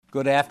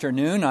Good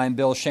afternoon. I'm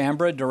Bill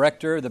Schambra,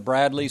 Director of the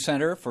Bradley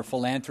Center for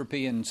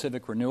Philanthropy and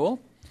Civic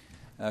Renewal.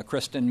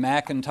 Kristen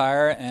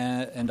McIntyre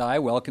and I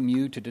welcome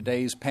you to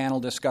today's panel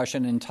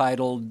discussion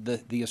entitled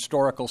The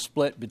Historical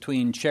Split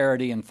Between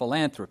Charity and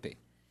Philanthropy.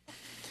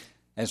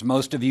 As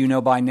most of you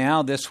know by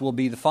now, this will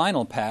be the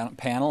final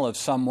panel of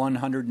some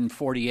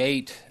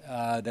 148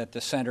 that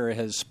the Center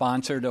has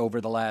sponsored over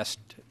the last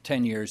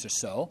 10 years or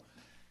so.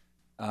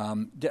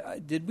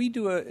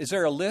 Is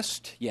there a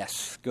list?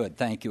 Yes, good,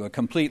 thank you. A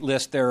complete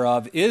list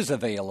thereof is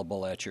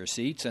available at your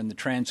seats, and the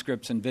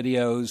transcripts and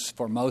videos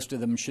for most of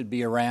them should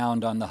be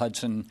around on the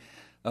Hudson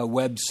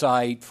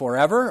website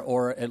forever,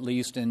 or at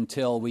least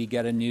until we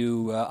get a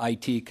new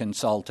IT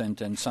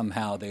consultant and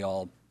somehow they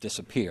all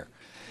disappear.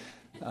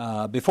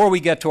 Before we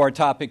get to our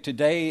topic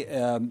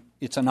today,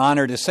 it's an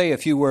honor to say a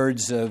few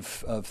words of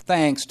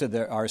thanks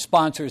to our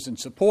sponsors and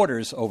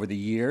supporters over the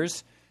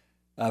years.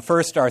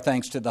 First, our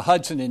thanks to the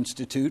Hudson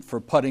Institute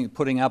for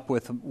putting up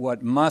with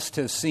what must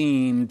have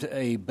seemed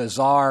a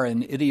bizarre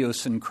and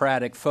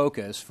idiosyncratic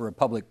focus for a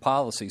public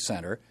policy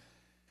center.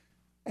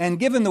 And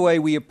given the way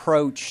we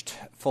approached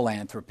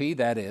philanthropy,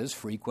 that is,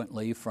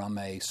 frequently from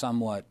a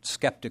somewhat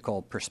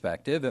skeptical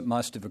perspective, it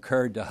must have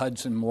occurred to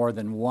Hudson more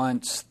than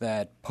once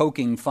that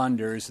poking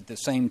funders at the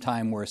same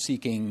time we're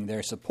seeking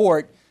their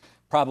support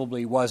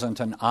probably wasn't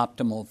an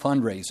optimal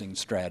fundraising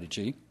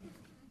strategy.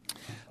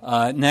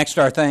 Next,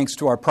 our thanks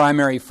to our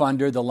primary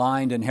funder, the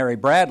Lined and Harry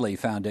Bradley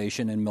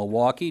Foundation in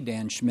Milwaukee.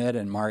 Dan Schmidt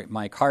and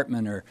Mike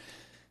Hartman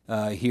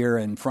are here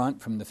in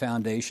front from the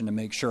foundation to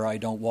make sure I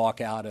don't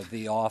walk out of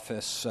the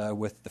office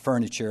with the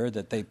furniture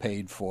that they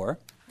paid for.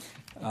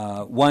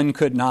 One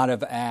could not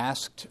have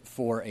asked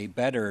for a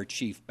better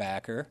chief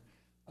backer.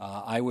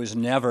 I was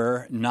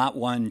never, not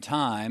one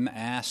time,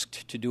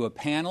 asked to do a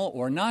panel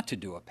or not to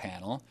do a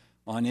panel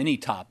on any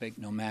topic,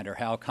 no matter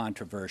how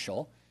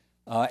controversial.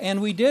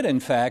 And we did, in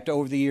fact,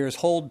 over the years,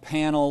 hold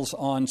panels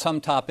on some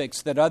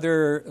topics that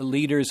other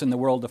leaders in the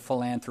world of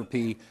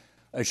philanthropy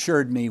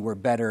assured me were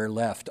better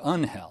left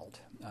unheld.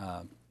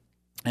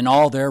 In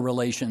all their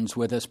relations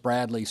with us,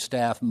 Bradley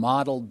staff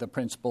modeled the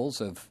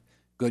principles of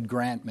good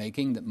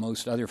grant-making that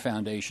most other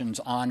foundations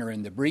honor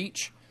in the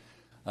breach,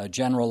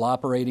 general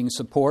operating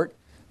support,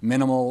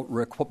 minimal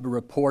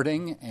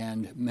reporting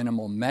and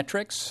minimal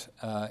metrics,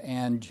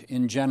 and,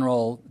 in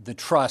general, the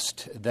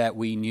trust that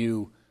we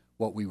knew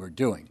what we were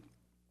doing.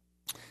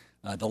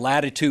 The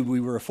latitude we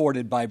were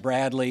afforded by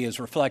Bradley is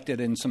reflected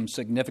in some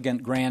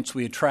significant grants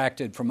we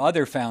attracted from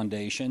other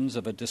foundations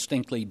of a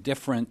distinctly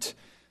different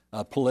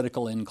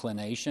political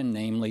inclination,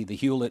 namely the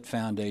Hewlett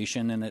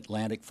Foundation and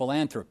Atlantic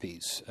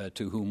Philanthropies,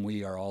 to whom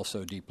we are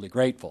also deeply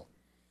grateful.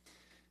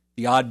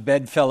 The odd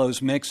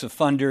bedfellows mix of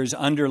funders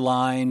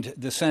underlined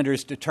the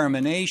Center's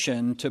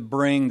determination to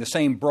bring the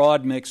same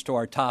broad mix to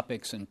our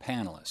topics and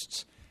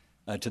panelists.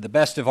 To the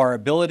best of our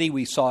ability,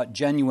 we sought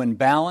genuine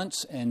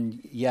balance and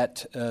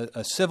yet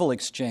a civil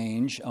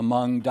exchange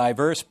among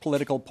diverse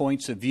political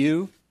points of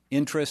view,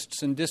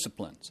 interests, and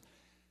disciplines.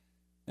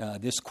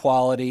 This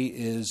quality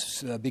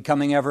is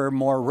becoming ever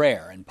more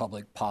rare in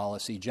public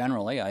policy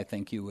generally. I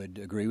think you would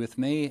agree with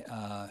me,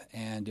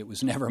 and it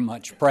was never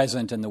much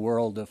present in the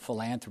world of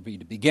philanthropy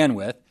to begin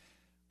with,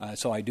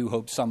 so I do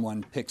hope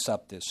someone picks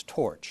up this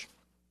torch.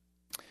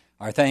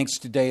 Our thanks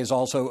today is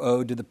also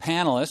owed to the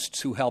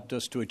panelists who helped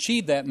us to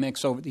achieve that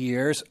mix over the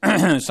years,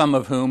 some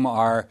of whom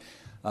are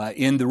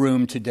in the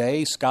room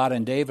today. Scott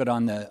and David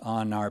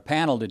on our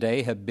panel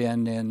today have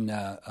been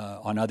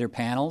on other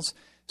panels.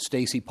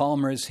 Stacy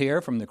Palmer is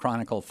here from the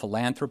Chronicle of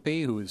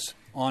Philanthropy, who is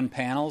on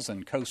panels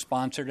and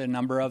co-sponsored a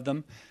number of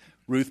them.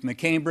 Ruth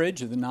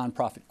McCambridge of the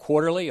Nonprofit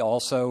Quarterly,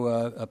 also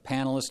a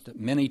panelist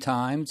many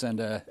times and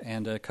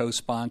a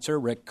co-sponsor.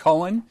 Rick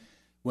Cohen,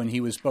 when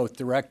he was both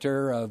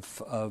director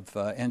of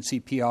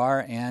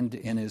NCPR and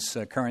in his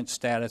current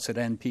status at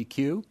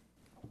NPQ.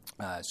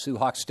 Sue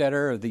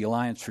Hochstetter of the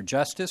Alliance for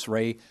Justice.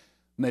 Ray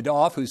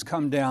Madoff, who's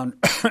come down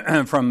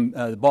from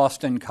the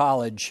Boston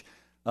College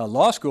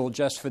Law School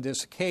just for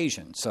this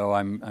occasion. So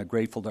I'm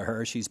grateful to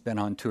her. She's been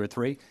on 2 or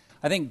 3.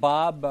 I think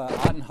Bob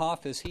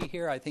Ottenhoff, is he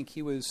here? I think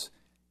he was,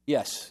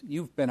 yes,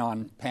 you've been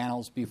on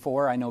panels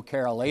before. I know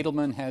Carol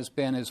Edelman has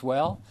been as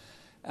well.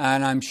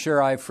 And I'm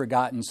sure I've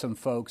forgotten some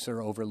folks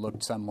or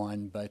overlooked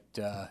someone, but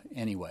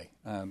anyway,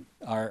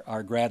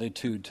 our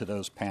gratitude to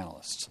those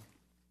panelists.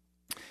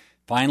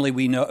 Finally,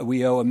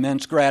 we owe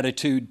immense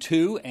gratitude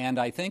to, and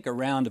I think a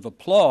round of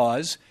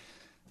applause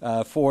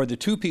for the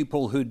two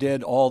people who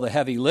did all the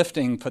heavy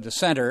lifting for the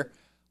center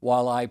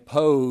while I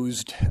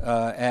posed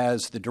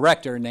as the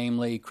director,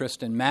 namely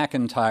Kristen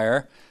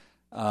McIntyre,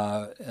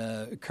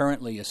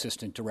 currently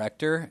assistant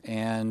director,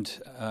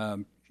 and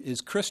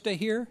is Krista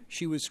here?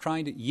 She was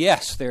trying to...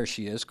 Yes, there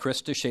she is,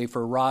 Krista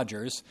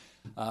Schaefer-Rogers,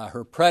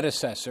 her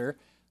predecessor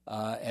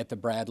at the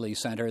Bradley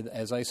Center.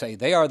 As I say,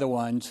 they are the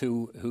ones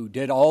who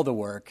did all the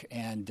work,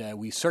 and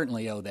we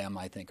certainly owe them,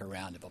 I think, a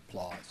round of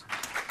applause.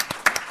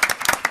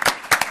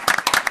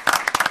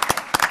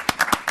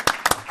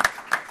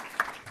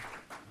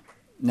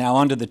 Now,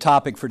 on to the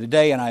topic for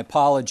today, and I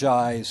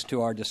apologize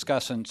to our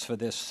discussants for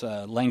this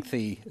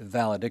lengthy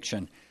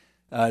valediction.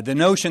 The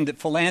notion that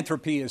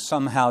philanthropy is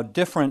somehow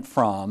different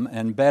from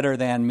and better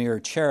than mere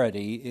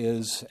charity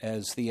is,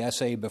 as the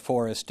essay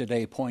before us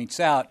today points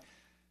out,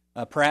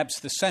 perhaps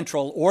the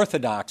central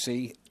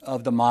orthodoxy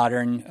of the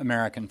modern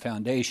American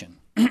foundation.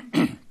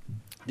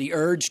 The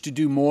urge to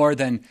do more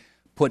than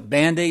put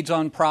Band-Aids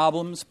on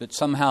problems, but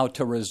somehow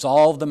to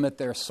resolve them at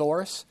their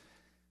source,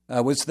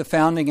 was the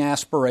founding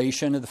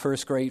aspiration of the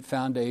first great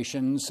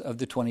foundations of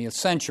the 20th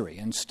century,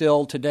 and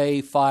still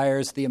today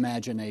fires the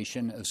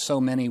imagination of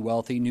so many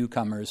wealthy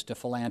newcomers to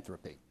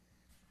philanthropy.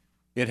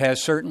 It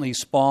has certainly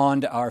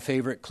spawned our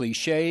favorite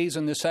cliches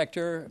in the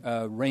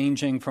sector,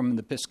 ranging from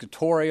the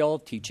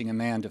piscatorial, teaching a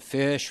man to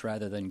fish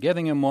rather than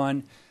giving him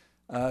one,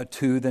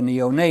 to the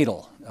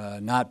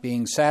neonatal, not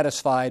being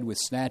satisfied with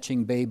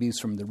snatching babies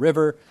from the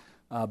river,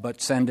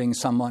 but sending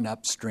someone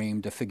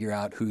upstream to figure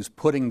out who's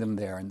putting them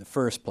there in the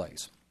first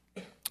place.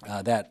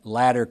 That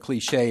latter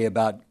cliche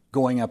about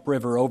going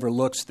upriver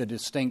overlooks the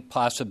distinct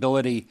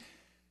possibility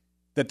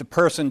that the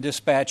person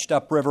dispatched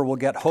upriver will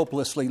get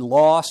hopelessly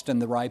lost in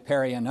the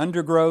riparian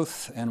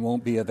undergrowth and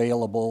won't be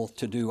available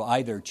to do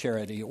either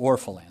charity or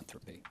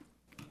philanthropy.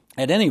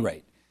 At any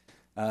rate,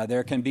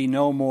 there can be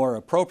no more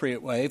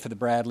appropriate way for the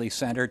Bradley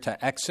Center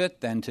to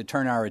exit than to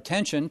turn our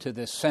attention to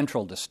this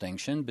central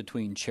distinction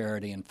between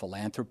charity and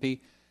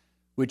philanthropy,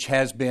 which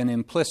has been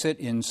implicit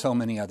in so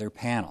many other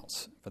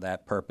panels. For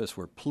that purpose,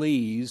 we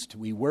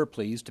were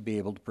pleased to be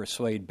able to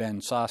persuade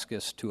Ben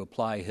Soskis to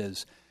apply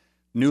his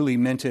newly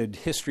minted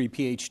history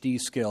PhD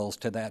skills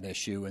to that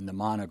issue in the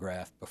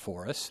monograph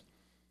before us.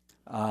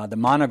 The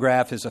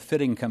monograph is a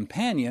fitting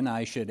companion,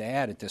 I should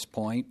add at this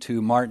point,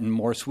 to Martin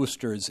Morse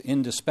Worcester's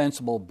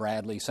indispensable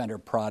Bradley Center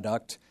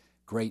product,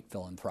 Great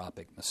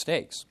Philanthropic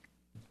Mistakes.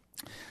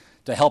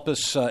 To help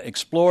us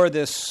explore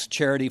this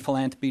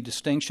charity-philanthropy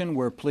distinction,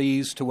 we're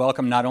pleased to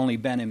welcome not only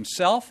Ben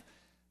himself,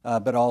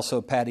 but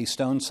also Patty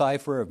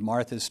Stonesifer of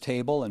Martha's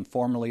Table and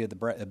formerly of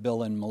the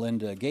Bill and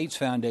Melinda Gates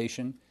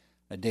Foundation,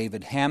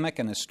 David Hammack,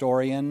 an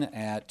historian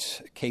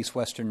at Case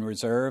Western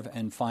Reserve,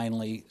 and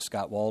finally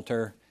Scott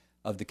Walter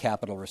of the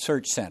Capital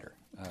Research Center.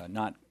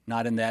 Not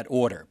in that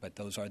order, but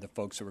those are the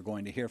folks that we're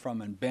going to hear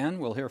from. And Ben,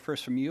 we'll hear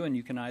first from you, and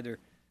you can either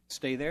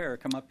stay there or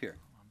come up here.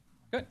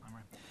 Good. All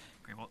right.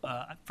 Great.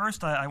 Well,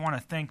 first, I want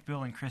to thank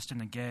Bill and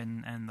Kristen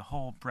again and the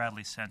whole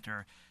Bradley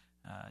Center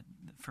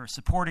for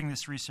supporting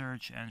this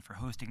research and for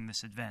hosting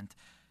this event.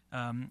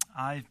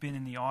 I've been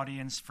in the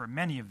audience for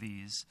many of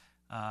these,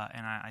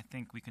 and I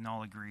think we can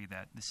all agree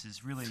that this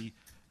is really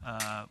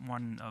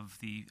one of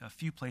the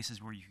few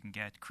places where you can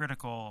get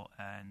critical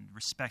and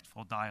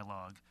respectful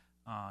dialogue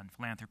on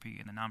philanthropy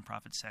in the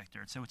nonprofit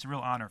sector. So it's a real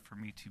honor for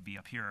me to be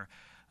up here,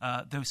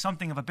 though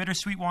something of a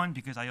bittersweet one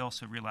because I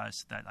also realize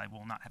that I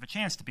will not have a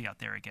chance to be out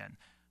there again.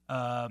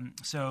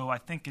 So I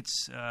think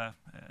it's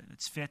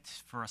fit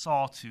for us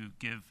all to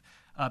give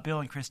Bill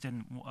and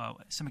Kristen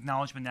some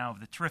acknowledgement now of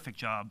the terrific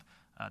job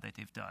that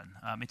they've done.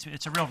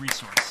 It's a real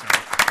resource. So.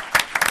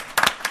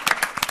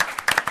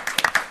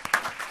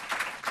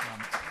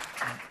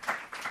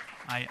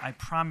 I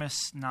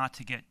promise not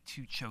to get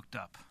too choked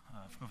up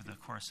over the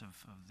course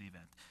of the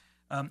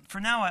event. For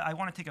now, I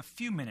want to take a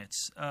few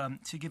minutes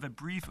to give a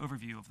brief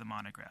overview of the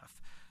monograph.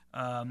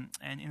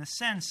 And in a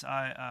sense,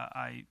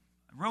 I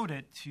wrote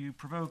it to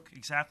provoke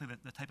exactly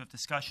the type of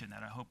discussion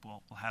that I hope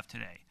we'll have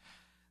today.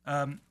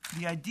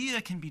 The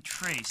idea can be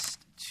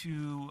traced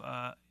to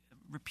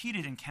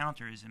repeated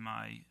encounters in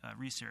my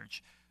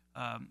research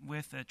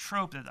with a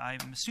trope that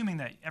I'm assuming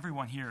that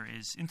everyone here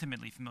is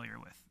intimately familiar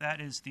with.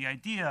 That is the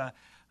idea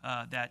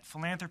that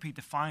philanthropy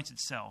defines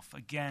itself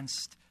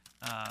against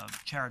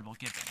charitable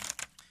giving.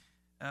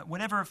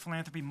 Whatever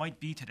philanthropy might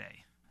be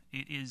today,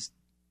 it is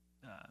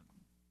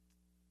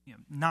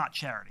not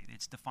charity.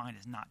 It's defined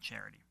as not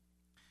charity.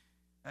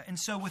 And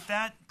so with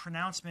that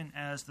pronouncement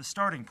as the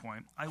starting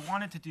point, I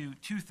wanted to do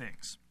two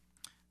things.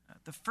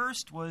 The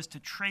first was to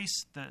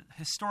trace the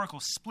historical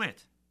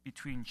split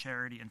between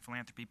charity and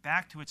philanthropy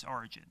back to its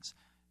origins,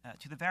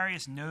 to the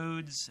various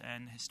nodes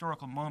and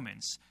historical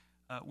moments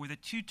where the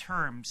two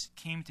terms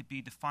came to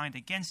be defined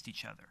against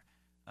each other,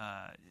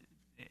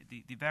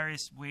 the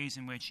various ways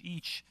in which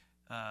each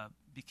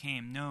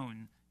became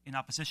known in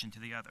opposition to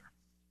the other.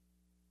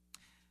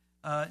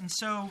 And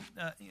so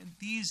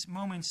these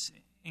moments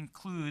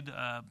include,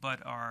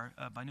 but are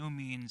by no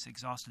means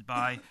exhausted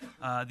by,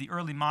 the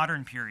early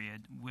modern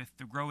period with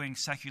the growing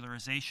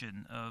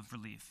secularization of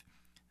relief,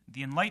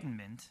 the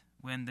Enlightenment,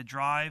 when the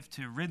drive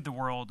to rid the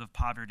world of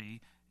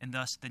poverty and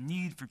thus the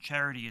need for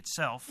charity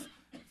itself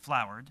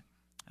flowered,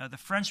 the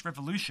French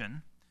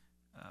Revolution,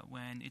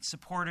 when its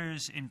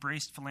supporters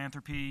embraced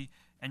philanthropy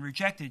and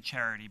rejected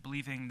charity,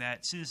 believing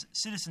that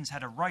citizens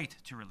had a right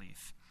to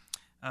relief,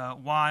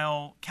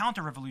 while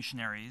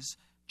counter-revolutionaries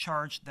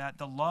charged that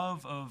the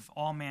love of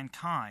all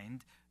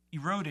mankind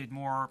eroded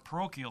more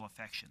parochial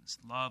affections,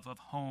 love of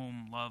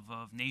home, love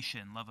of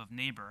nation, love of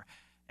neighbor,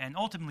 and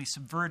ultimately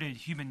subverted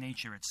human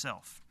nature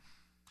itself.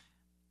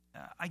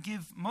 I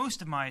give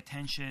most of my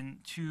attention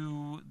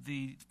to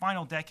the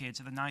final decades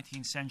of the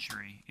 19th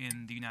century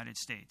in the United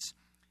States,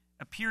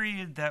 a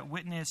period that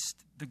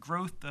witnessed the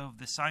growth of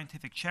the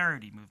scientific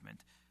charity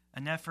movement,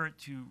 an effort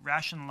to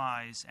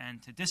rationalize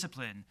and to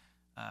discipline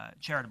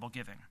charitable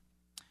giving.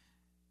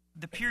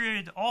 The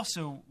period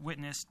also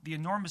witnessed the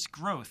enormous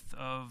growth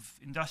of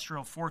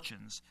industrial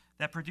fortunes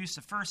that produced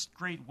the first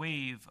great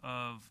wave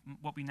of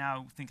what we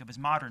now think of as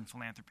modern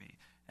philanthropy,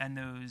 and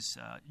those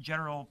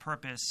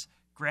general-purpose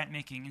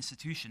grant-making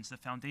institutions, the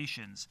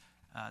foundations,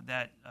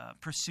 that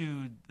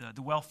pursued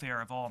the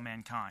welfare of all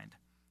mankind.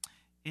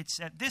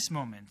 It's at this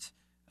moment,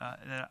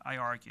 that I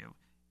argue,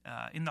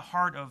 in the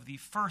heart of the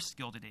first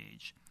Gilded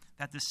Age,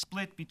 that the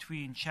split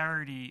between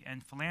charity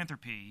and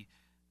philanthropy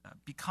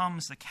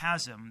becomes the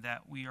chasm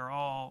that we are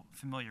all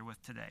familiar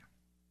with today.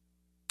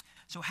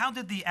 So how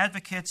did the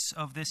advocates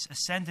of this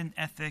ascendant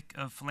ethic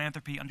of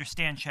philanthropy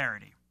understand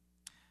charity?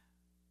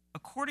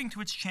 According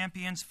to its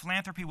champions,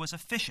 philanthropy was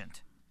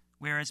efficient,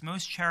 whereas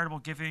most charitable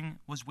giving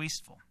was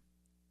wasteful.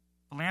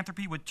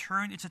 Philanthropy would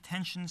turn its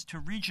attentions to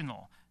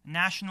regional,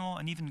 national,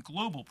 and even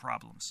global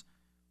problems,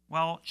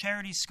 while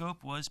charity's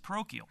scope was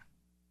parochial.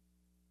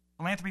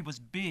 Philanthropy was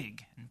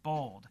big and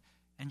bold,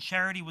 and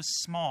charity was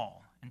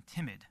small and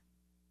timid.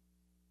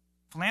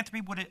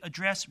 Philanthropy would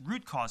address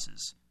root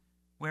causes,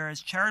 whereas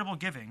charitable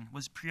giving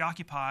was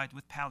preoccupied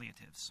with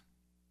palliatives.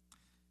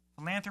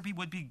 Philanthropy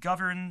would be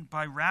governed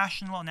by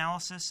rational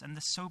analysis and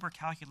the sober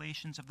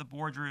calculations of the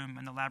boardroom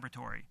and the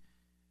laboratory,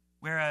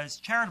 whereas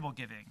charitable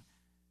giving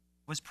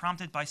was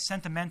prompted by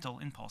sentimental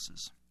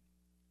impulses.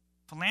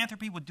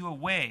 Philanthropy would do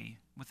away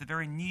with the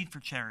very need for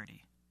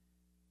charity.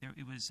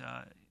 It was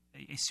a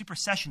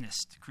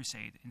supersessionist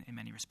crusade in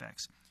many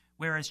respects,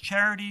 whereas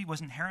charity was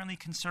inherently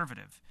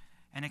conservative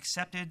and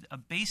accepted a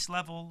base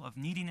level of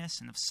neediness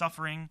and of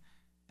suffering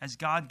as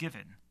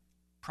God-given,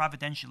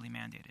 providentially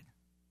mandated.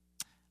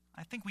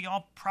 I think we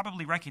all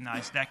probably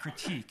recognize that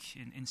critique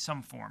in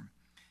some form,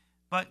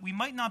 but we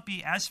might not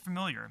be as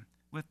familiar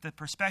with the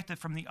perspective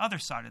from the other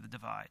side of the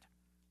divide.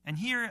 And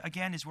here,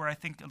 again, is where I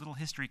think a little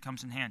history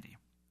comes in handy.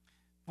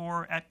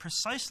 For at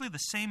precisely the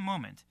same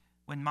moment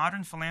when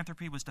modern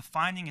philanthropy was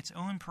defining its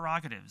own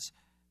prerogatives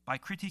by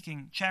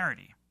critiquing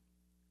charity,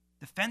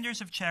 defenders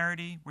of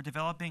charity were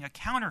developing a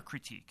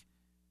counter-critique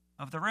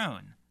of their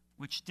own,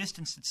 which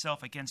distanced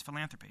itself against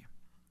philanthropy.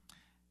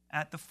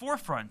 At the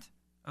forefront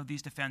of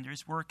these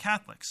defenders were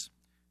Catholics,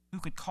 who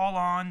could call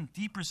on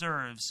deep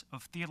reserves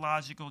of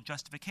theological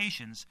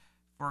justifications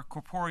for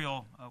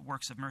corporeal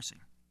works of mercy.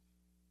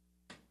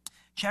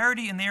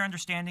 Charity, in their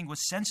understanding,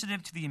 was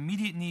sensitive to the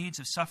immediate needs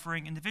of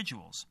suffering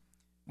individuals,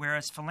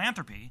 whereas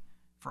philanthropy,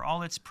 for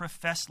all its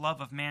professed love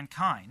of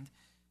mankind,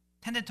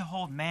 tended to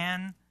hold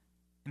man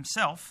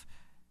himself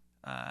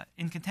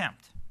in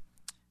contempt.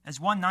 As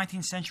one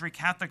 19th century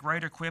Catholic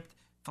writer quipped,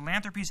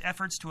 philanthropy's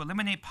efforts to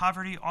eliminate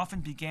poverty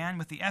often began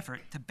with the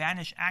effort to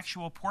banish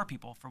actual poor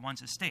people from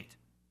one's estate.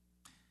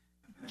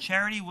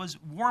 Charity was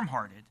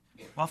warm-hearted,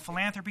 while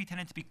philanthropy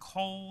tended to be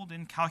cold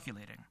and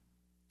calculating.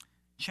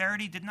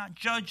 Charity did not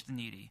judge the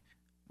needy,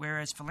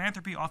 whereas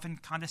philanthropy often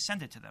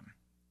condescended to them.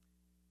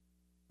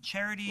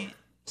 Charity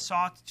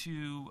sought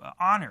to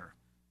honor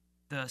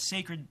the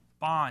sacred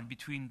bond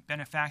between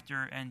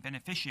benefactor and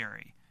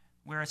beneficiary,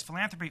 whereas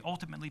philanthropy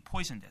ultimately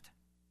poisoned it.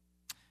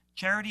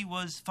 Charity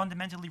was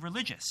fundamentally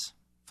religious.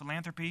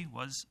 Philanthropy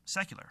was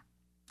secular.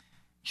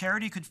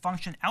 Charity could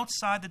function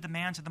outside the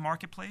demands of the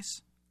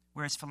marketplace,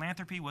 whereas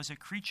philanthropy was a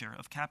creature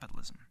of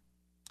capitalism.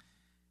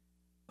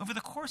 Over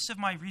the course of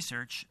my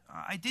research,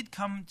 I did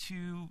come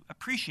to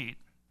appreciate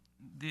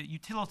the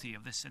utility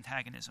of this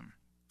antagonism,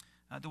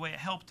 the way it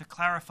helped to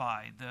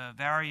clarify the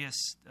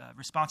various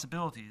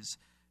responsibilities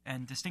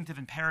and distinctive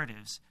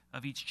imperatives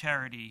of each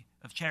charity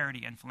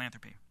and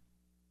philanthropy.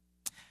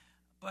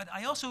 But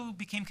I also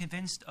became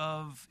convinced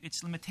of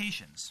its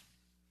limitations,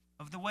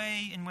 of the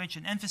way in which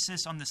an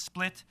emphasis on the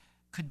split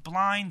could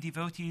blind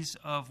devotees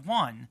of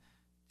one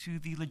to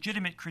the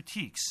legitimate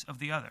critiques of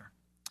the other.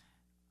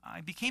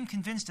 I became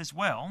convinced as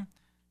well,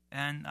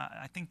 and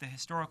I think the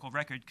historical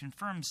record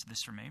confirms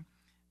this for me,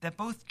 that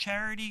both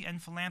charity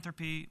and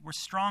philanthropy were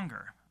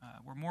stronger,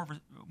 were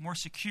more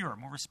secure,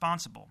 more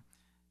responsible,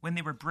 when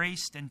they were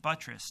braced and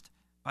buttressed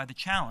by the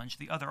challenge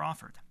the other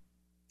offered.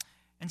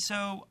 And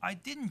so I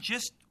didn't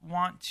just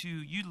want to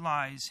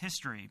utilize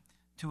history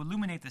to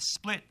illuminate the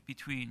split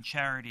between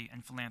charity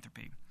and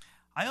philanthropy.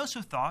 I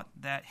also thought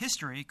that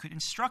history could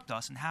instruct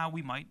us in how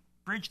we might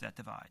bridge that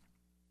divide.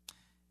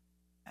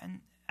 And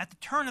at the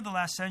turn of the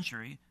last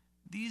century,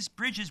 these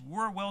bridges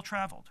were well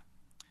traveled.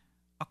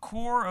 A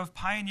core of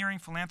pioneering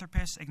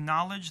philanthropists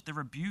acknowledged the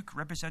rebuke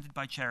represented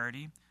by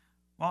charity,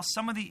 while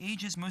some of the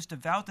age's most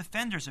devout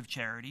defenders of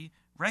charity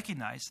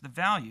recognized the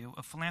value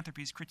of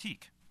philanthropy's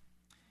critique.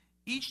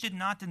 Each did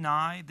not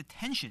deny the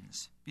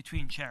tensions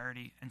between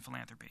charity and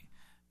philanthropy,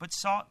 but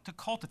sought to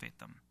cultivate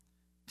them,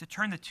 to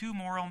turn the two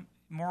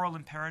moral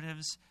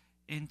imperatives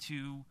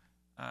into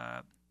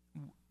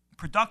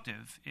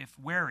productive, if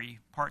wary,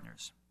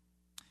 partners.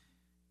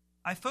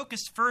 I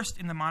focused first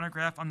in the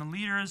monograph on the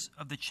leaders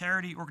of the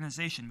charity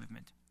organization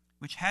movement,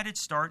 which had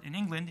its start in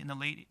England in the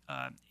late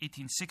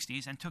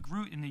 1860s and took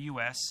root in the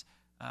U.S.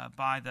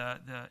 by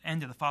the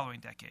end of the following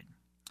decade.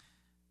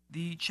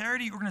 The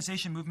charity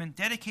organization movement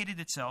dedicated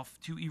itself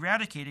to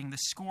eradicating the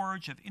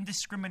scourge of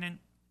indiscriminate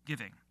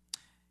giving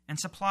and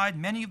supplied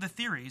many of the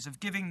theories of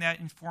giving that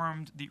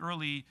informed the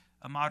early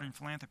modern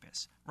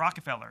philanthropists.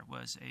 Rockefeller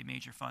was a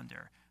major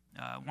funder.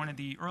 One of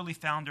the early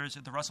founders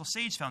of the Russell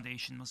Sage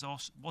Foundation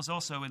was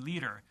also a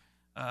leader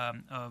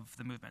of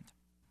the movement.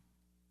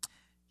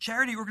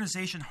 Charity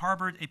organization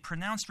harbored a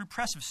pronounced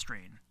repressive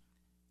strain,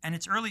 and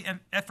its early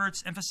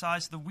efforts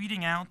emphasized the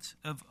weeding out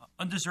of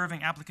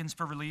undeserving applicants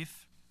for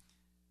relief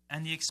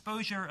and the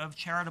exposure of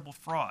charitable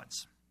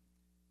frauds.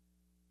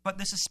 But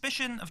the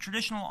suspicion of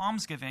traditional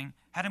almsgiving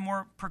had a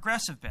more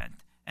progressive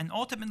bent and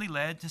ultimately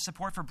led to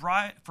support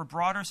for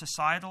broader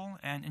societal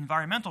and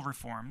environmental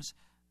reforms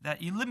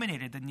that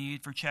eliminated the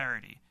need for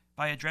charity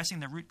by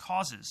addressing the root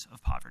causes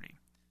of poverty,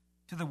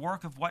 to the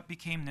work of what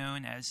became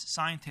known as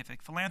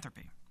scientific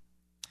philanthropy.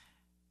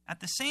 At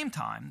the same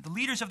time, the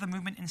leaders of the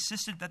movement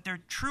insisted that their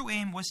true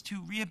aim was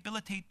to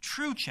rehabilitate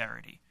true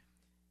charity,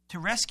 to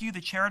rescue the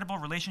charitable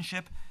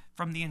relationship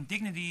from the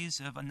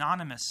indignities of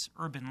anonymous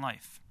urban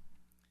life.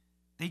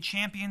 They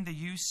championed the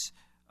use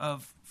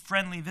of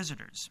friendly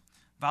visitors,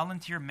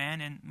 volunteer men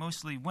and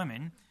mostly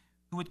women,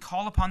 who would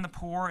call upon the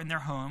poor in their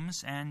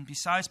homes and,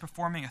 besides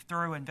performing a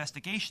thorough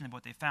investigation of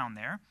what they found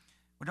there,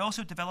 would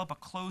also develop a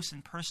close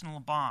and personal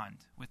bond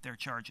with their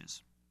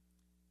charges.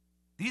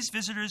 These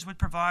visitors would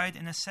provide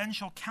an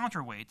essential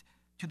counterweight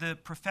to the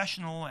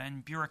professional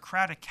and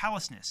bureaucratic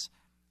callousness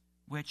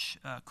which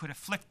could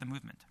afflict the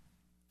movement.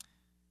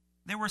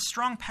 There were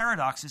strong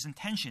paradoxes and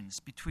tensions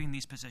between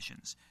these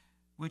positions,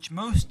 which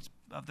most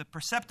of the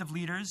perceptive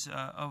leaders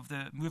of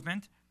the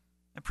movement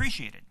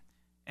appreciated,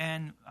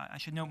 and I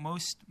should note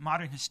most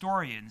modern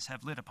historians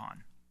have lit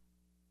upon.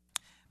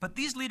 But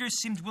these leaders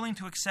seemed willing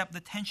to accept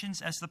the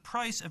tensions as the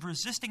price of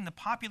resisting the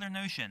popular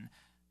notion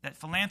that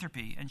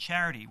philanthropy and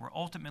charity were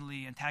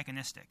ultimately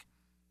antagonistic.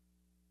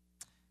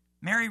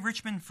 Mary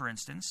Richmond, for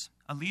instance,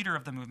 a leader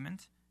of the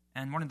movement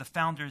and one of the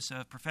founders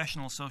of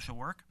professional social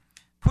work,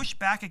 pushed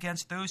back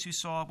against those who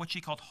saw what she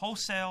called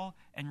wholesale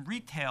and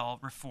retail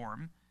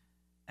reform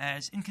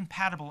as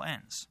incompatible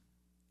ends.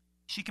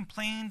 She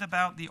complained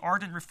about the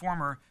ardent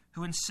reformer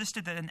who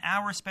insisted that an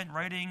hour spent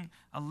writing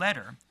a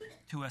letter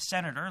to a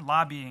senator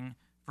lobbying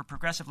for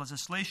progressive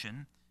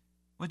legislation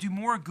would do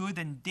more good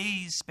than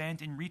days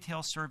spent in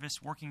retail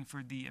service working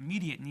for the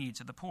immediate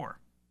needs of the poor.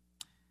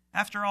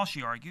 After all,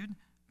 she argued,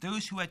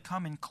 those who had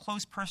come in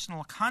close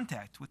personal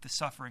contact with the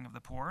suffering of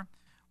the poor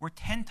were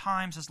 10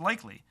 times as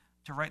likely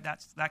to write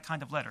that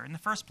kind of letter in the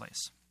first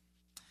place.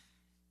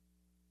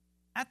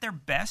 At their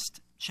best,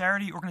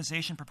 charity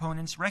organization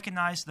proponents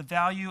recognized the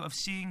value of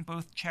seeing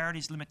both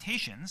charity's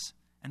limitations,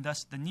 and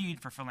thus the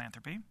need for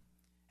philanthropy,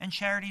 and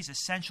charity's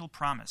essential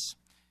promise.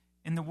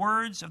 In the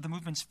words of the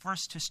movement's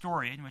first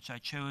historian, which I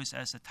chose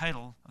as the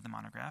title of the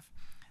monograph,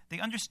 they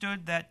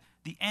understood that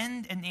the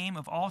end and aim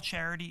of all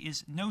charity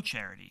is no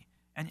charity,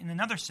 and in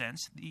another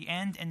sense, the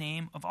end and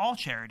aim of all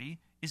charity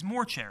is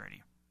more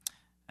charity.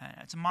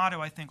 It's a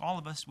motto I think all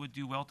of us would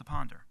do well to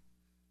ponder.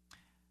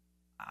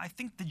 I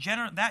think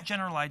that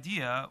general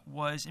idea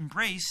was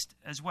embraced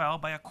as well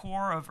by a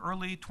core of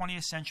early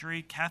 20th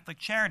century Catholic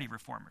charity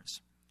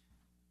reformers,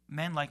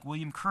 men like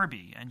William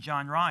Kirby and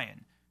John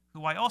Ryan,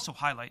 who I also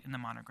highlight in the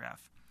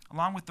monograph,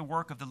 along with the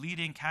work of the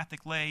leading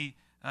Catholic lay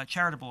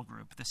charitable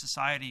group, the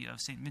Society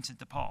of St. Vincent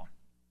de Paul.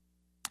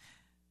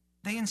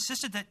 They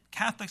insisted that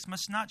Catholics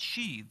must not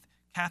sheathe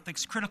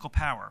Catholics' critical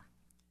power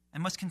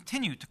and must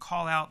continue to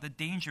call out the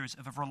dangers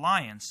of a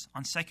reliance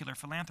on secular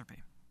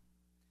philanthropy.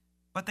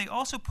 But they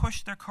also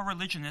pushed their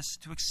co-religionists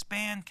to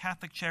expand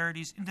Catholic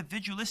charity's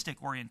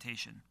individualistic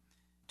orientation,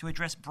 to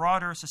address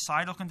broader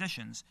societal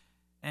conditions,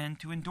 and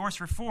to endorse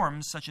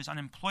reforms such as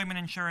unemployment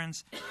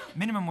insurance,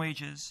 minimum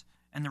wages,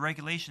 and the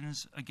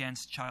regulations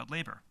against child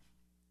labor.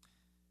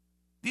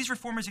 These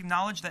reformers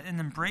acknowledged that an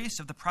embrace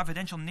of the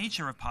providential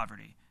nature of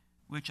poverty,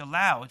 which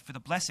allowed for the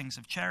blessings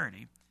of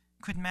charity,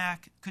 could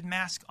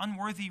mask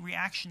unworthy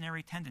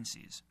reactionary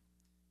tendencies.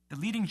 The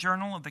leading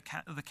journal of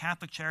the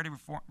Catholic charity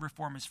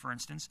reformers, for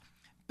instance,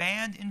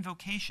 banned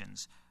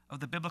invocations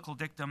of the biblical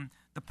dictum,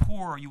 "The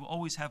poor you will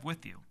always have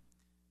with you,"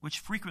 which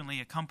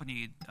frequently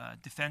accompanied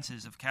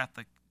defenses of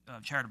Catholic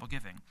charitable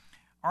giving,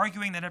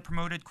 arguing that it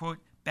promoted, quote,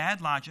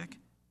 bad logic,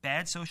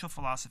 bad social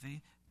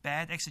philosophy,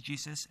 bad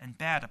exegesis, and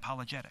bad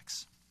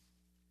apologetics.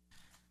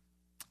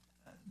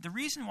 The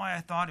reason why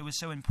I thought it was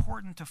so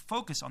important to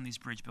focus on these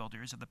bridge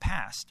builders of the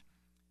past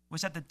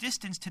was that the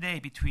distance today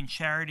between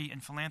charity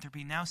and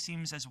philanthropy now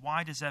seems as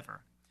wide as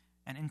ever,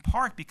 and in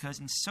part because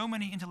in so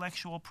many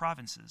intellectual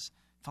provinces,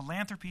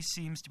 philanthropy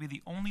seems to be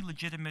the only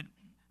legitimate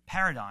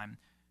paradigm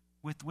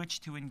with which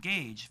to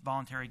engage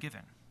voluntary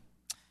giving.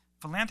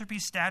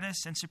 Philanthropy's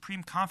status and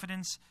supreme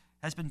confidence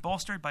has been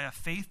bolstered by a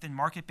faith in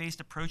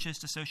market-based approaches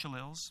to social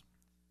ills,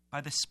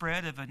 by the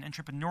spread of an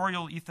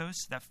entrepreneurial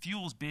ethos that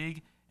fuels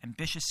big,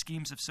 ambitious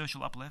schemes of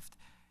social uplift,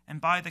 and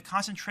by the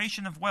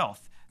concentration of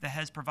wealth that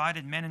has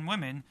provided men and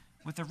women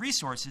with the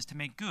resources to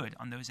make good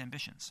on those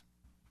ambitions.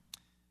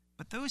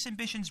 But those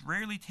ambitions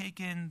rarely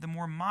take in the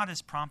more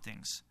modest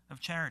promptings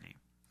of charity.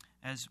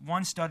 As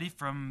one study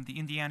from the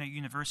Indiana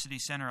University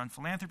Center on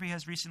Philanthropy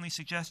has recently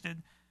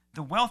suggested,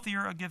 the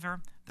wealthier a giver,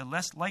 the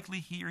less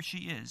likely he or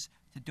she is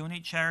to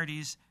donate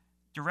charities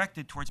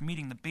directed towards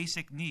meeting the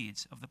basic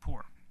needs of the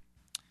poor.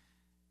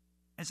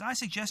 As I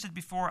suggested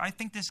before, I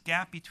think this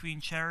gap between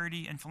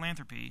charity and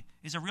philanthropy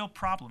is a real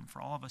problem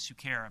for all of us who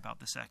care about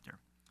the sector,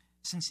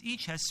 since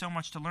each has so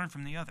much to learn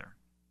from the other.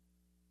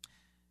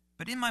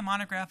 But in my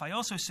monograph, I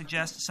also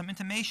suggest some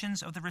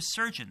intimations of the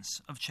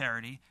resurgence of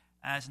charity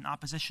as an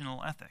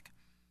oppositional ethic.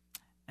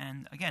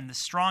 And again, the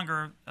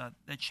stronger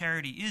that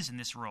charity is in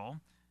this role,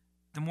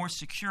 the more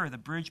secure the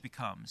bridge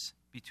becomes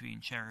between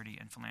charity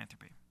and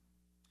philanthropy.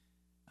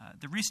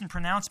 The recent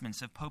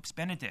pronouncements of Popes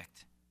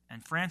Benedict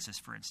and Francis,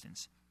 for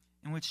instance,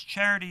 in which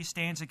charity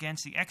stands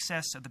against the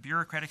excess of the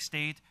bureaucratic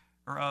state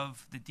or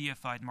of the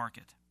deified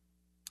market.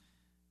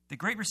 The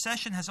Great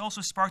Recession has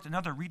also sparked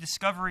another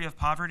rediscovery of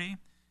poverty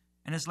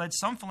and has led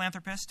some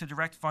philanthropists to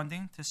direct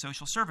funding to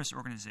social service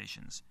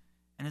organizations,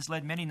 and has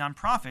led many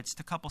nonprofits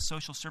to couple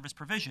social service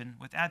provision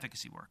with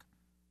advocacy work.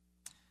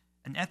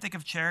 An ethic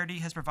of charity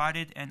has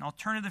provided an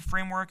alternative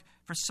framework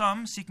for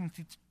some seeking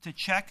to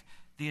check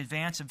the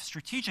advance of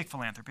strategic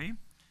philanthropy,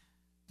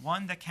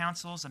 one that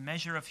counsels a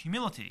measure of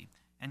humility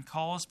and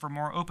calls for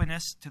more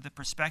openness to the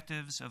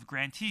perspectives of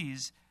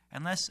grantees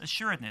and less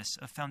assuredness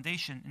of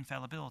foundation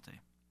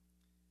infallibility.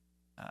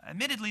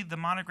 Admittedly, the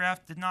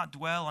monograph did not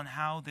dwell on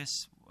how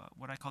this,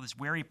 what I call this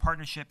wary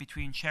partnership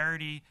between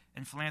charity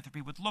and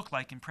philanthropy would look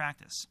like in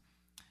practice.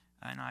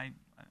 And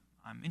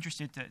I'm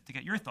interested to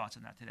get your thoughts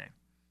on that today.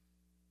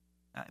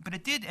 But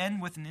it did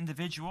end with an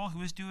individual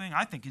who is doing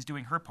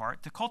her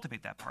part to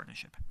cultivate that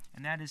partnership,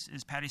 and that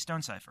is Patty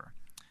Stonesifer.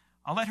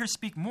 I'll let her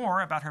speak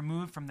more about her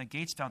move from the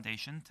Gates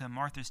Foundation to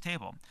Martha's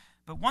Table.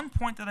 But one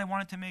point that I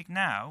wanted to make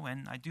now,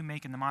 and I do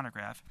make in the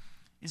monograph,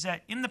 is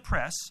that in the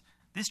press,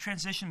 this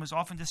transition was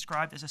often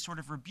described as a sort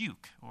of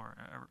rebuke or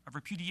a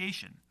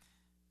repudiation.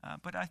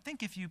 But I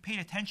think if you paid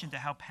attention to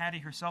how Patty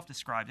herself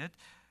described it,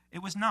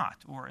 it was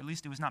not, or at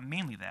least it was not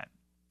mainly that.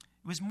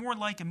 It was more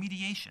like a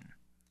mediation.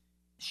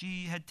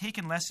 She had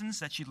taken lessons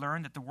that she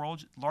learned at the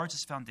world's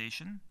largest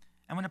foundation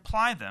and would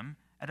apply them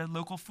at a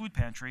local food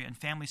pantry and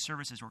family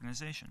services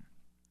organization.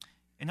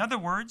 In other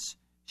words,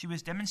 she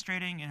was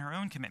demonstrating in her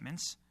own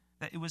commitments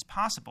that it was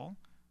possible,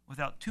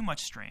 without too much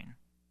strain,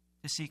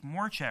 to seek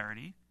more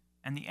charity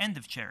and the end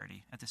of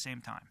charity at the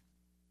same time.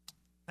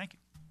 Thank you.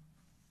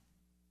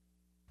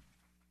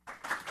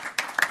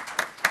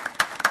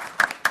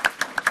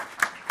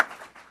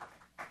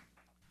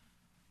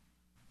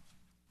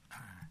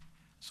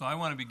 So I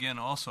want to begin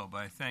also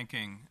by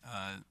thanking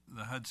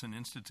the Hudson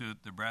Institute,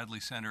 the Bradley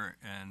Center,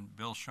 and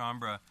Bill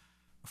Schambra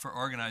for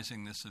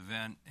organizing this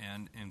event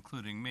and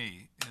including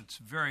me. It's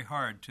very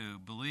hard to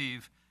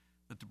believe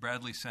that the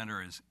Bradley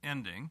Center is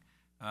ending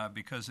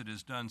because it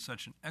has done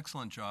such an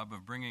excellent job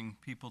of bringing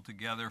people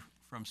together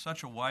from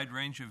such a wide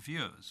range of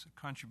views, a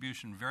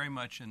contribution very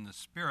much in the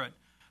spirit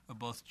of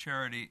both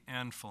charity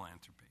and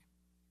philanthropy.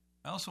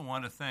 I also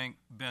want to thank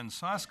Ben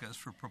Soskis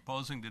for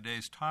proposing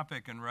today's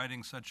topic and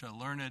writing such a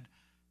learned,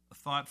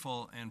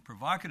 thoughtful, and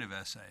provocative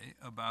essay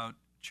about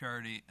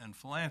charity and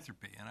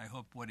philanthropy. And I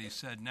hope what he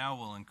said now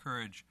will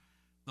encourage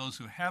those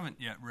who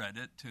haven't yet read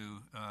it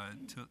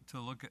to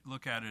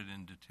look at it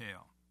in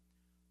detail.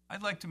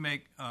 I'd like to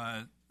make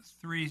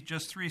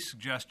three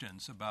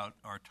suggestions about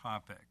our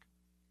topic.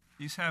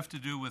 These have to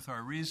do with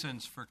our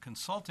reasons for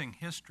consulting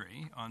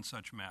history on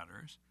such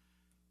matters,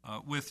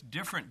 with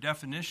different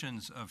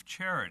definitions of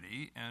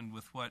charity, and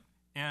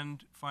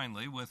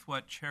finally with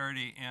what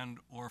charity and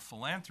or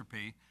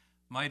philanthropy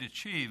might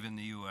achieve in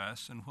the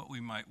U.S. and what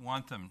we might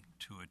want them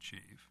to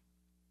achieve.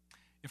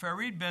 If I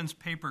read Ben's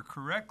paper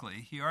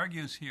correctly, he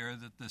argues here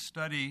that the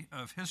study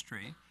of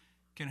history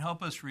can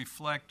help us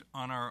reflect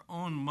on our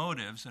own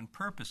motives and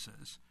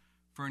purposes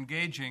for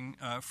engaging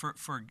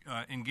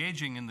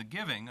in the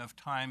giving of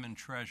time and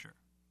treasure.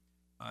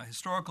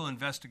 Historical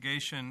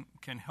investigation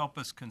can help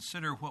us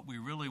consider what we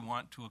really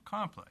want to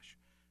accomplish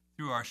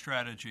through our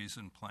strategies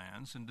and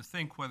plans, and to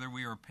think whether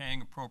we are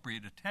paying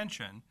appropriate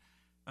attention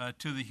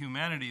to the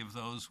humanity of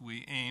those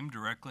we aim,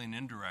 directly and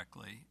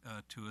indirectly,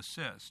 to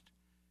assist.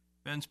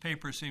 Ben's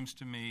paper seems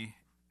to me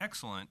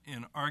excellent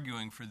in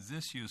arguing for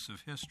this use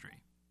of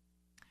history.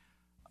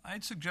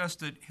 I'd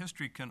suggest that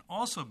history can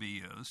also be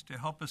used to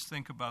help us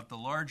think about the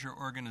larger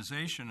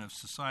organization of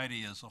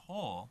society as a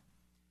whole,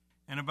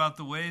 and about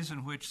the ways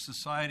in which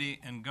society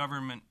and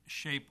government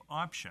shape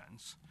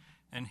options,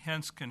 and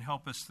hence can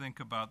help us think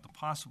about the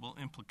possible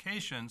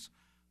implications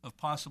of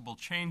possible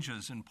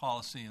changes in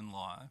policy and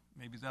law.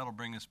 Maybe that'll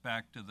bring us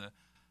back to the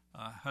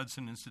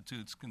Hudson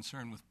Institute's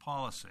concern with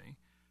policy,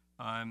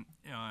 and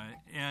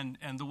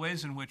the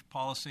ways in which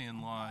policy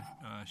and law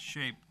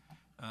shape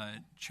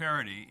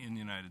charity in the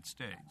United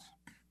States.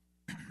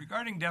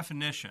 Regarding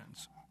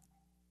definitions,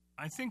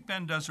 I think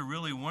Ben does a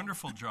really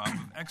wonderful job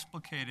of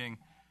explicating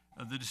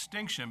the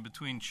distinction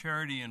between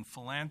charity and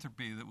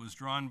philanthropy that was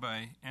drawn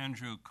by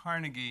Andrew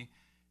Carnegie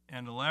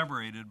and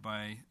elaborated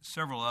by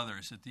several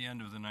others at the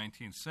end of the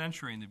 19th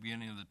century and the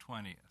beginning of the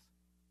 20th.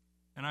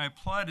 And I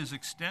applaud his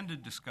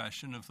extended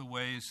discussion of the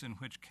ways in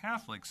which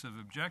Catholics have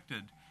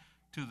objected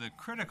to the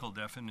critical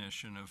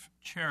definition of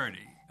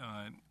charity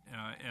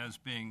as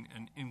being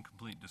an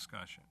incomplete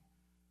discussion.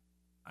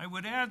 I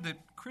would add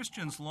that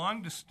Christians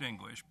long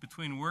distinguish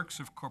between works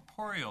of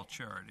corporeal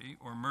charity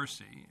or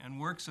mercy and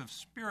works of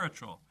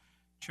spiritual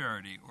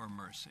charity or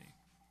mercy.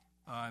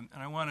 And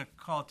I want to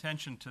call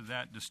attention to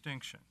that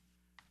distinction.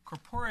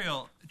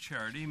 Corporeal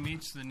charity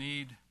meets the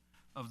need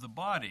of the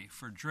body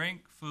for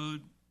drink,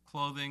 food,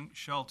 clothing,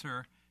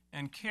 shelter,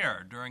 and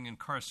care during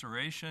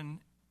incarceration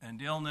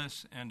and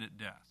illness and at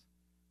death.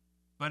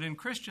 But in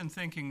Christian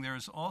thinking, there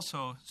is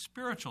also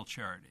spiritual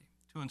charity,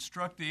 to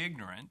instruct the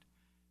ignorant,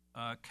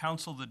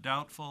 counsel the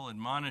doubtful,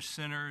 admonish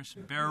sinners,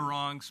 bear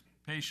wrongs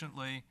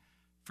patiently,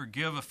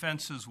 forgive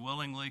offenses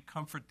willingly,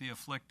 comfort the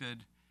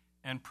afflicted,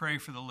 and pray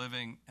for the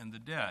living and the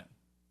dead.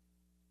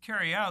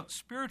 Carry out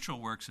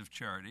spiritual works of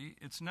charity,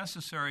 it's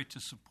necessary to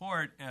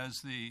support,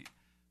 as the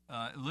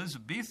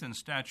Elizabethan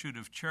Statute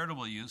of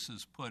Charitable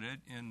Uses put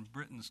it, in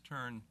Britain's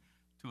turn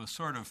to a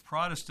sort of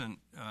Protestant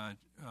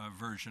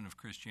version of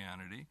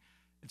Christianity,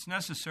 it's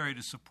necessary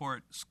to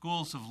support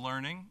schools of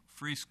learning,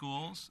 free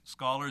schools,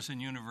 scholars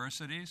in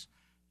universities,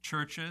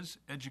 churches,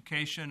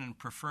 education and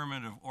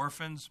preferment of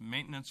orphans,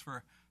 maintenance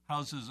for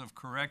houses of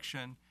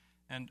correction,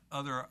 and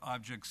other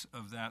objects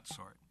of that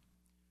sort.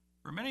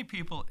 For many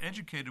people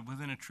educated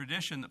within a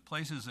tradition that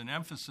places an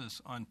emphasis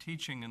on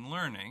teaching and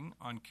learning,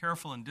 on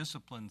careful and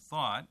disciplined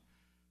thought,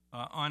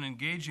 on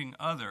engaging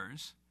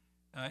others,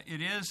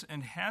 it is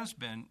and has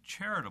been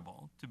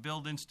charitable to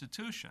build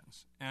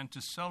institutions and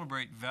to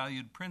celebrate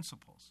valued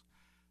principles.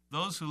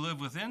 Those who live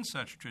within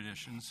such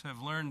traditions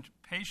have learned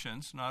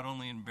patience not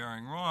only in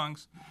bearing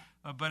wrongs,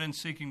 but in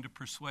seeking to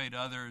persuade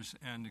others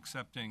and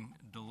accepting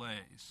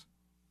delays.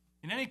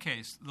 In any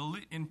case,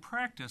 in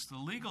practice, the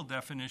legal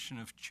definition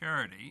of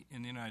charity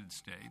in the United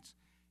States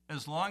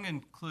has long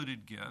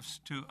included gifts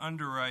to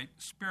underwrite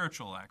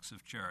spiritual acts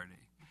of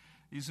charity.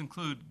 These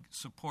include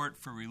support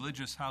for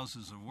religious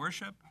houses of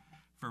worship,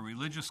 for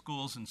religious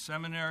schools and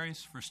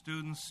seminaries, for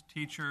students,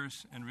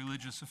 teachers, and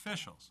religious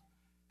officials.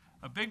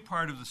 A big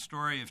part of the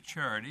story of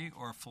charity,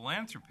 or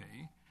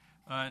philanthropy,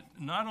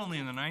 not only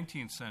in the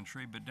 19th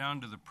century but down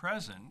to the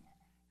present,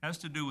 has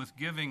to do with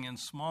giving in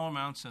small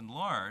amounts and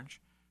large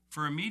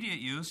for immediate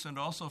use and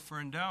also for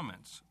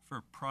endowments,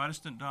 for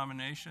Protestant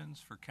denominations,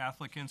 for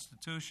Catholic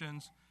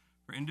institutions,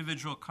 for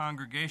individual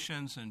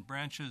congregations and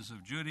branches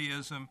of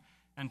Judaism,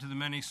 and to the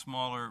many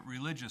smaller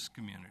religious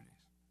communities.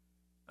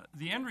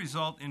 The end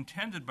result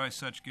intended by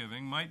such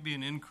giving might be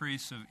an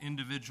increase of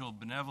individual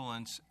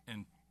benevolence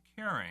and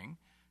caring.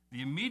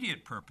 The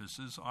immediate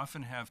purposes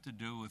often have to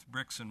do with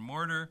bricks and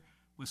mortar,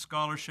 with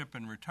scholarship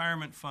and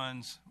retirement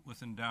funds,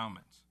 with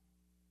endowments.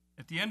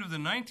 At the end of the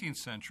 19th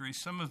century,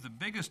 some of the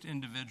biggest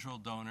individual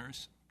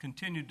donors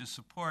continued to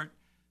support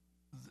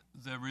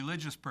the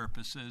religious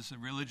purposes, the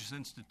religious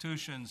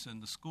institutions,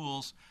 and the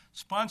schools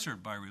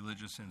sponsored by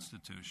religious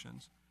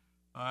institutions.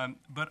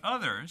 But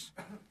others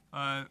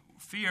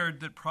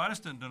feared that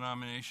Protestant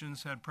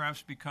denominations had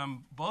perhaps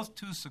become both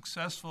too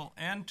successful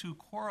and too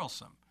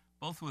quarrelsome,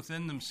 both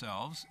within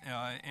themselves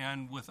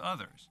and with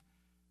others.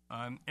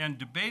 And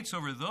debates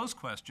over those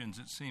questions,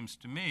 it seems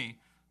to me,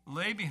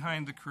 lay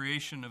behind the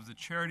creation of the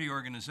charity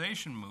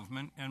organization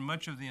movement and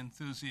much of the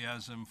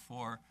enthusiasm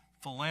for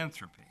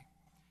philanthropy.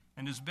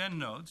 And as Ben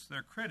notes,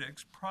 their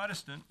critics,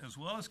 Protestant as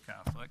well as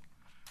Catholic,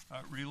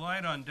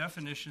 relied on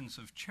definitions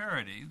of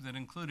charity that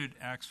included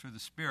acts for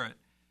the spirit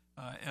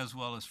as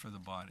well as for the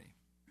body.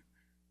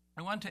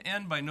 I want to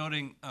end by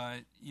noting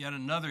yet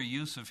another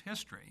use of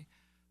history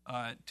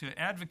to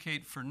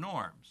advocate for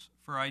norms,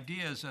 for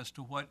ideas as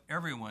to what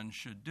everyone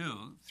should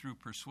do through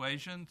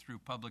persuasion, through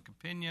public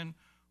opinion,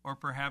 or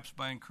perhaps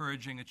by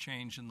encouraging a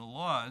change in the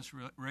laws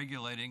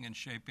regulating and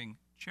shaping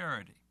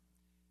charity.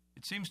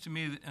 It seems to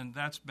me, and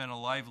that's been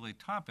a lively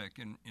topic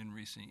in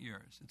recent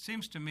years, it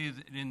seems to me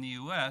that in the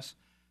U.S.,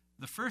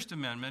 the First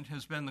Amendment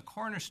has been the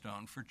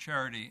cornerstone for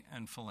charity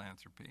and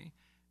philanthropy,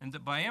 and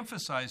that by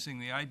emphasizing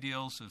the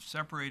ideals of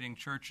separating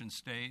church and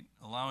state,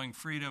 allowing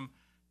freedom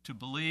to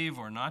believe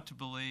or not to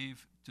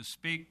believe, to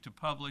speak, to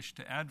publish,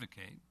 to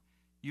advocate,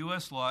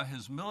 U.S. law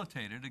has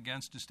militated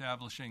against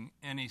establishing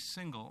any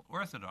single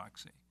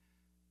orthodoxy.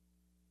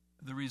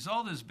 The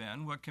result has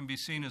been what can be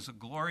seen as a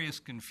glorious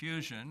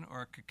confusion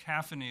or a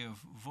cacophony of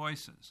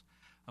voices.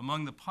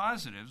 Among the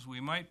positives, we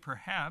might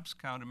perhaps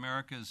count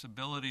America's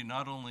ability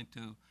not only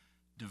to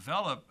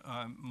develop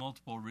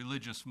multiple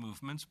religious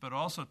movements, but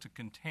also to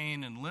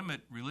contain and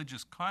limit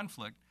religious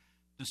conflict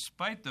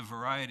despite the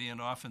variety and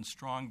often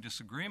strong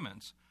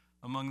disagreements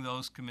among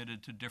those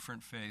committed to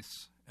different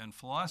faiths and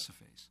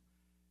philosophies.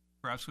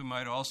 Perhaps we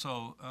might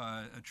also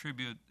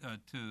attribute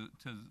to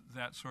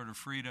that sort of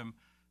freedom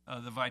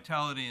the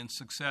vitality and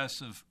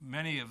success of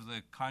many of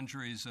the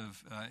congeries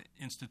of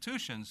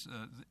institutions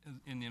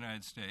in the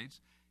United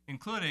States,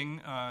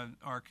 including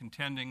our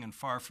contending and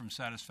far from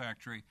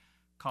satisfactory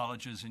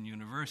colleges and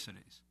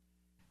universities.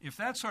 If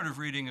that sort of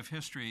reading of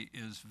history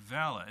is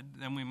valid,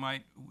 then we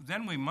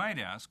might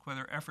ask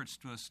whether efforts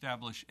to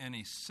establish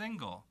any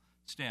single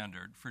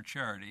standard for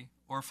charity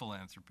or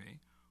philanthropy,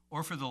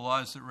 or for the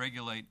laws that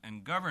regulate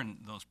and govern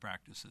those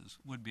practices,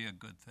 would be a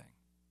good thing.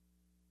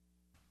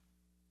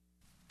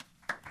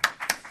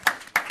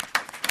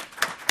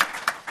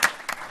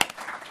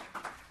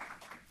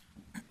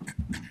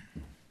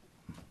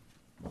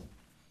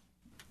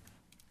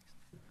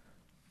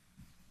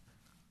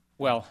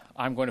 Well,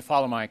 I'm going to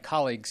follow my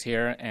colleagues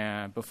here,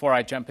 and before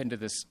I jump into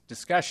this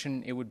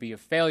discussion, it would be a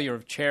failure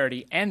of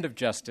charity and of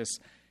justice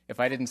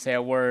if I didn't say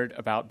a word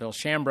about Bill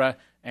Schambra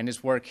and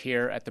his work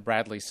here at the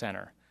Bradley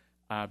Center.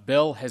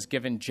 Bill has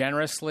given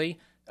generously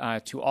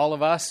to all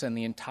of us and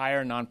the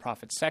entire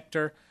nonprofit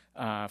sector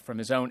from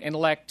his own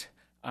intellect,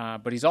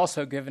 but he's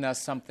also given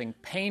us something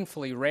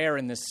painfully rare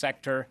in this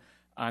sector,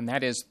 and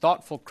that is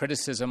thoughtful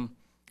criticism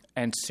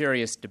and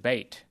serious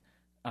debate.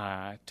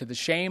 To the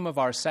shame of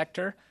our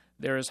sector,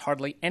 there is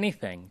hardly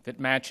anything that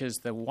matches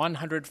the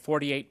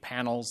 148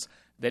 panels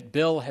that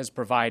Bill has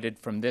provided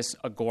from this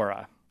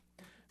agora.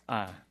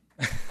 But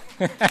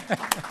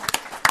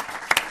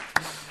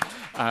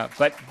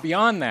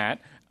beyond that,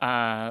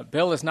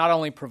 Bill has not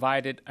only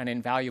provided an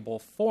invaluable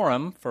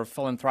forum for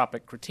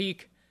philanthropic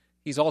critique,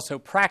 he's also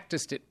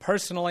practiced it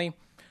personally,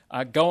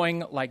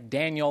 going like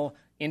Daniel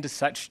into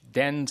such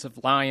dens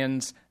of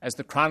lions as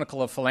the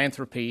Chronicle of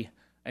Philanthropy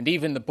and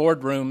even the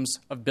boardrooms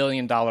of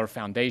billion-dollar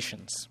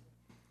foundations.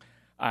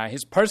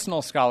 His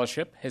personal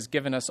scholarship has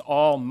given us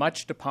all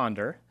much to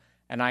ponder,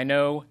 and I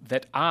know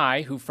that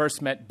I, who first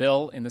met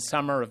Bill in the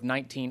summer of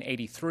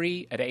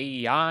 1983 at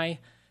AEI,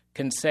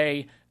 can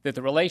say that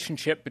the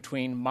relationship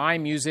between my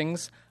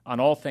musings on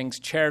all things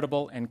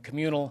charitable and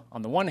communal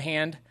on the one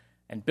hand,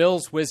 and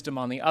Bill's wisdom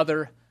on the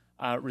other,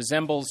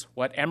 resembles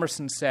what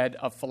Emerson said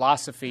of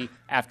philosophy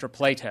after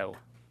Plato,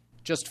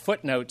 just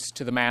footnotes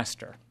to the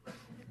master.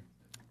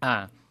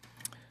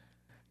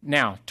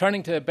 Now,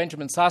 turning to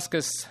Benjamin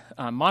Soskis'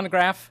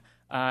 monograph,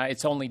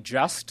 it's only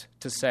just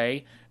to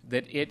say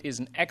that it is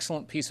an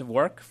excellent piece of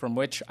work from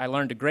which I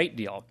learned a great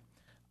deal.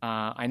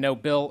 I know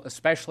Bill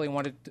especially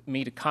wanted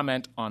me to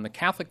comment on the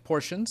Catholic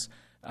portions,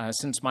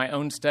 since my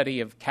own study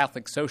of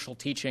Catholic social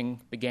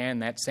teaching began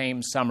that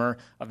same summer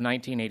of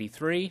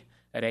 1983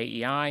 at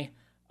AEI.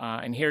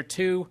 And here,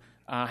 too,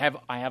 I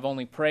have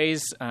only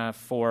praise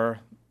for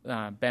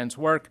Ben's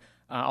work,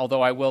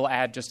 although I will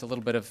add just a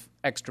little bit of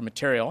extra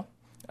material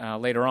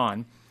later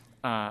on.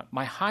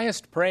 My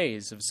highest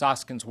praise of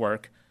Soskins'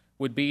 work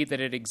would be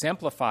that it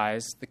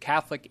exemplifies the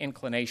Catholic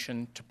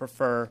inclination to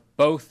prefer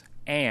both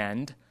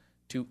and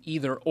to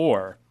either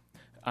or.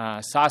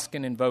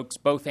 Soskin invokes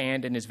both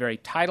and in his very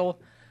title,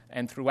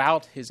 and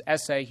throughout his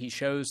essay he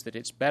shows that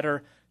it's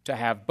better to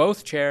have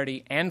both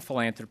charity and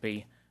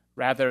philanthropy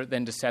rather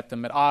than to set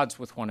them at odds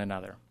with one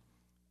another.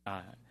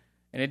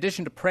 In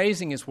addition to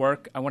praising his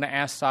work, I want to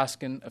ask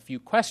Soskin a few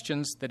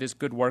questions that his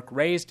good work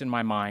raised in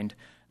my mind.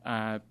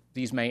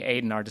 These may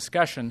aid in our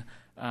discussion,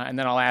 and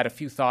then I'll add a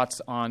few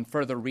thoughts on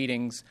further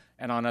readings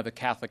and on other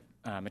Catholic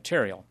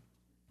material.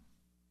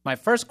 My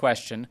first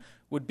question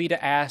would be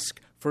to ask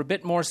for a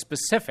bit more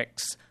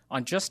specifics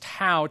on just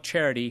how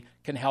charity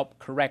can help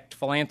correct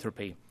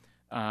philanthropy.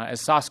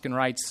 As Soskin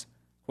writes,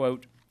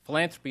 quote,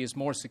 "Philanthropy is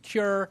more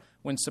secure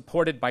when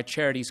supported by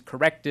charity's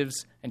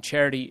correctives, and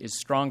charity is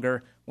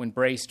stronger when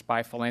braced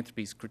by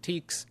philanthropy's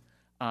critiques."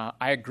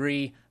 I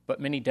agree, but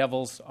many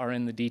devils are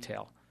in the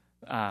detail.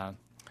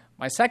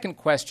 My second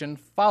question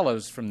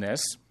follows from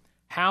this.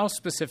 How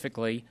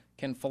specifically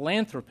can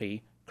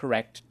philanthropy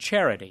correct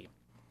charity?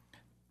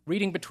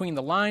 Reading between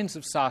the lines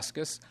of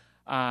Soskis,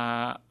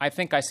 I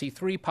think I see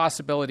three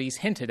possibilities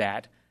hinted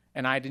at,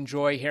 and I'd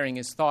enjoy hearing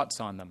his thoughts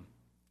on them.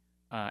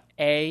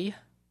 A,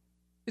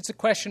 it's a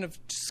question of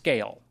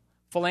scale.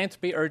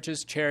 Philanthropy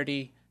urges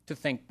charity to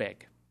think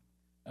big.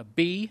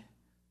 B,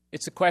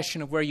 it's a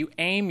question of where you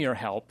aim your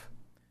help,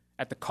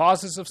 at the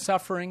causes of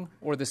suffering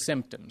or the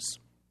symptoms.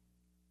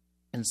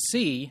 And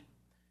C,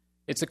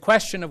 it's a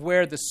question of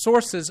where the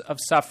sources of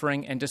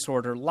suffering and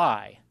disorder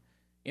lie,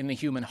 in the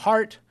human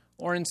heart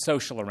or in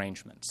social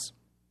arrangements.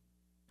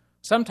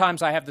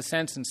 Sometimes I have the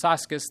sense in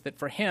Soskis that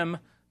for him,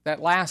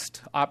 that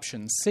last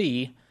option,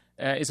 C,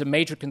 is a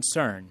major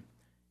concern.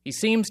 He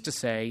seems to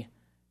say,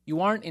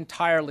 you aren't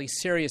entirely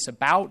serious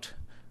about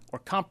or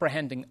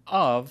comprehending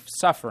of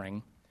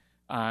suffering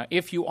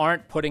if you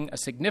aren't putting a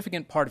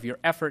significant part of your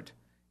effort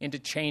into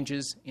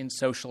changes in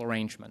social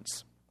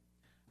arrangements.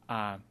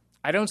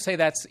 I don't say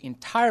that's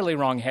entirely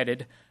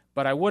wrong-headed,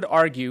 but I would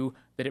argue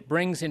that it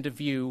brings into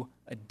view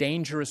a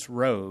dangerous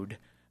road,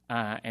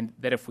 and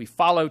that if we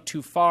follow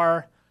too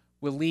far,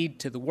 will lead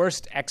to the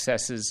worst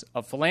excesses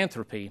of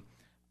philanthropy,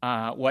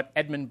 what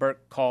Edmund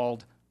Burke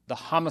called the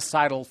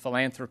homicidal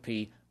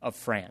philanthropy of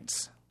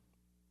France.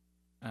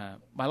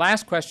 My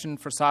last question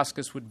for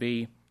Soskis would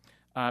be,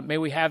 may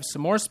we have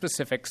some more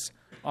specifics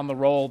on the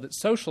role that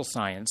social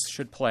science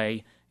should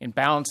play in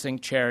balancing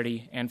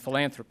charity and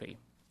philanthropy?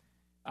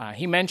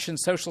 He mentioned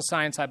social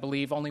science, I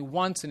believe, only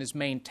once in his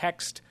main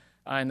text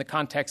in the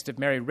context of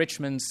Mary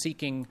Richmond's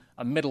seeking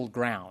a middle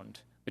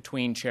ground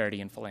between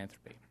charity and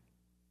philanthropy.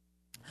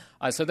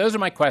 So those are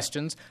my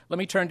questions. Let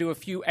me turn to a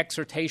few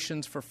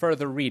exhortations for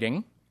further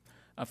reading.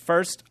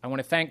 First, I want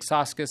to thank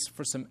Soskis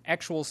for some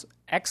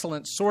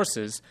excellent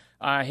sources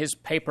his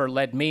paper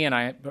led me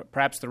and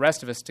perhaps the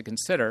rest of us to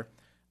consider.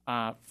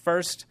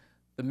 First,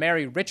 the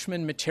Mary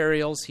Richmond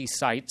materials he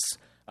cites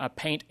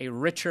paint a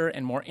richer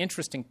and more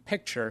interesting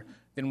picture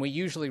than we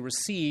usually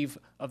receive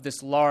of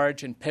this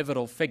large and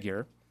pivotal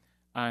figure.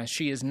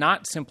 She is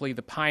not simply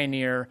the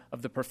pioneer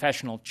of the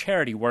professional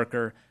charity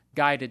worker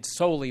guided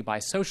solely by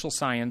social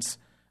science,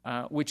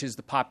 which is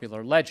the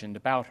popular legend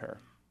about her.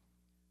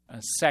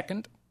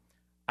 Second,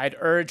 I'd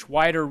urge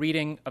wider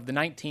reading of the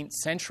 19th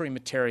century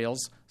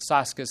materials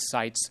Soskis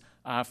cites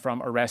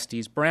from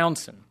Orestes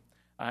Brownson.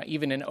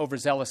 Even an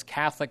overzealous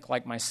Catholic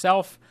like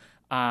myself,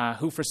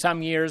 who for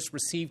some years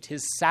received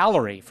his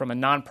salary from a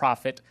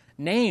nonprofit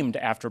named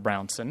after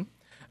Brownson,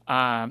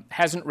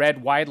 hasn't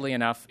read widely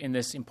enough in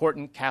this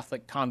important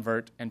Catholic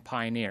convert and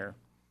pioneer.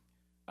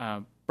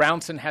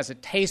 Brownson has a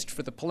taste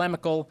for the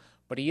polemical,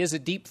 but he is a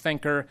deep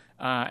thinker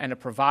and a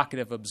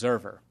provocative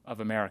observer of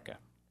America.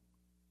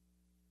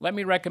 Let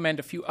me recommend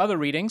a few other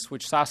readings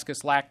which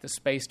Soskis lacked the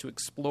space to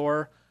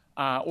explore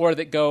or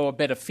that go a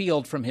bit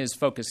afield from his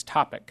focused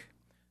topic.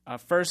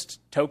 First,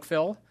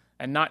 Tocqueville,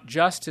 and not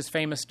just his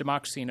famous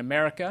Democracy in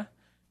America,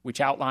 which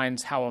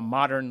outlines how a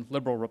modern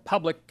liberal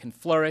republic can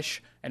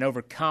flourish and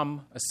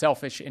overcome a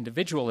selfish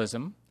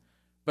individualism,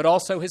 but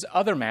also his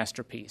other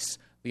masterpiece,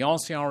 The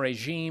Ancien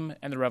Régime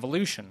and the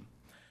Revolution,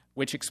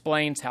 which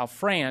explains how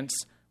France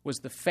was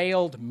the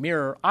failed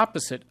mirror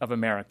opposite of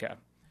America,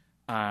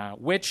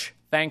 which,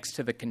 thanks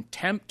to the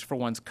contempt for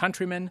one's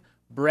countrymen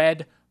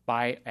bred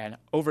by an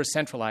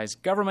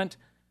over-centralized government,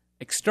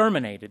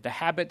 exterminated the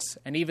habits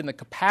and even the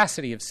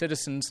capacity of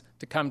citizens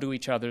to come to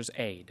each other's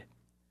aid.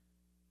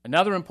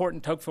 Another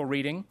important Tocqueville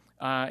reading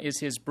is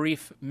his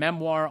brief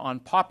memoir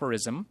on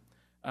pauperism,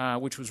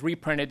 which was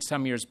reprinted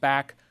some years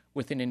back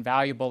with an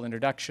invaluable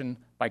introduction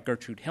by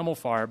Gertrude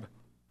Himmelfarb.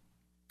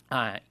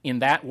 In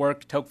that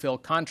work, Tocqueville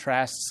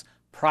contrasts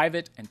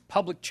private and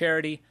public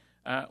charity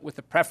with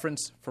a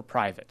preference for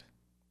private.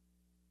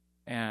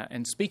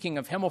 And speaking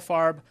of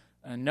Himmelfarb,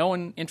 no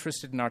one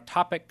interested in our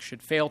topic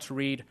should fail to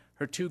read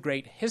her two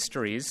great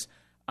histories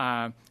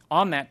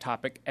on that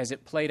topic as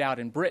it played out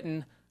in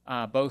Britain,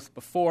 both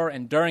before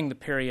and during the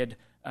period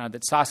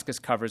that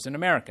Soskis covers in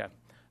America.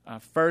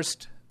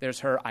 First,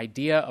 there's her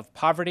idea of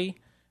poverty,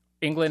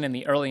 England in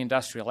the early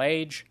industrial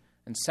age,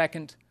 and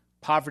second,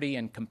 poverty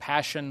and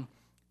compassion,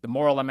 the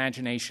moral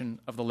imagination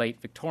of the late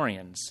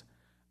Victorians.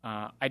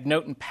 I'd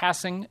note in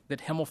passing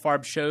that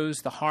Himmelfarb shows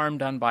the harm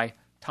done by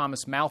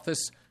Thomas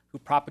Malthus, who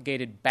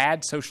propagated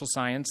bad social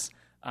science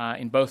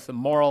in both the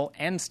moral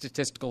and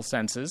statistical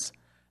senses,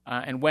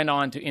 and went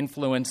on to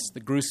influence the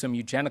gruesome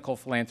eugenical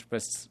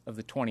philanthropists of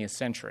the 20th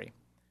century.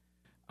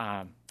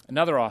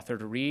 Another author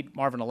to read,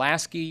 Marvin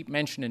Olasky,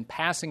 mentioned in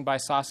passing by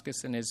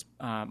Soskis in his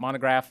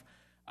monograph,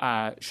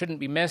 shouldn't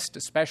be missed,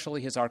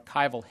 especially his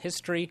archival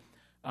history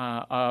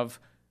of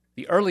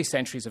the early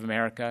centuries of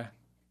America,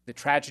 the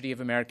tragedy of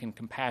American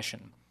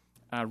compassion,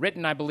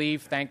 written, I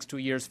believe, thanks to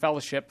a year's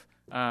fellowship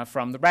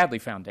from the Bradley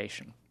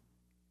Foundation.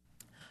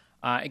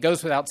 It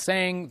goes without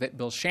saying that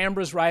Bill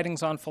Schambra's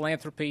writings on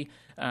philanthropy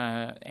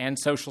and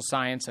social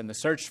science and the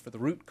search for the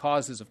root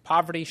causes of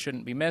poverty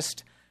shouldn't be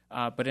missed.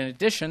 But in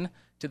addition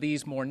to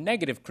these more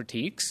negative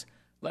critiques,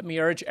 let me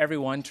urge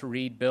everyone to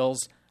read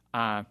Bill's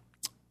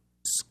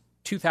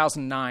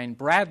 2009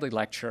 Bradley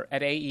lecture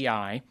at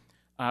AEI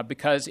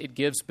because it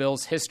gives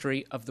Bill's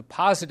history of the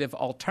positive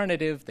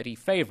alternative that he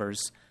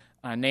favors,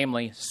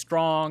 namely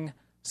strong,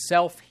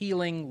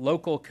 self-healing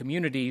local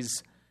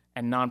communities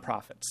and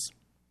nonprofits.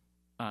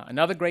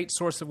 Another great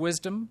source of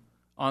wisdom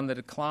on the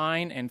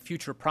decline and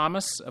future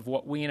promise of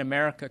what we in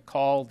America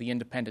call the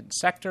independent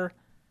sector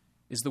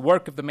is the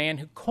work of the man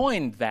who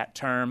coined that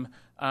term,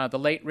 the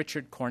late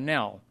Richard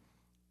Cornell.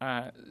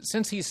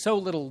 Since he's so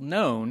little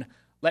known,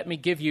 let me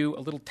give you a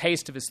little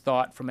taste of his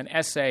thought from an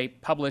essay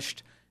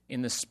published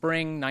in the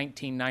spring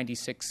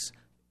 1996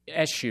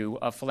 issue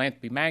of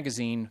Philanthropy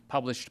magazine,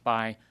 published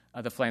by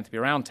the Philanthropy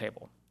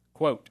Roundtable.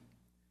 Quote,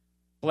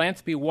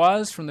 "Philanthropy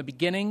was, from the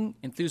beginning,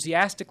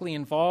 enthusiastically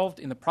involved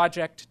in the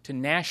project to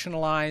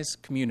nationalize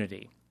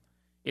community.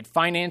 It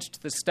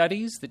financed the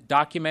studies that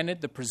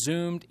documented the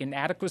presumed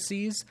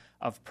inadequacies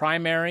of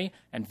primary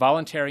and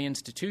voluntary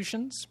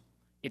institutions.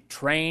 It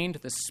trained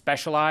the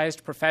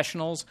specialized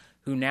professionals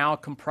who now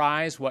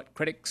comprise what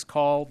critics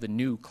call the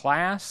new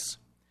class.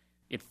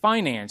 It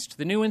financed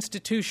the new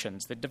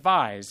institutions that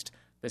devised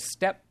the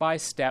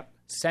step-by-step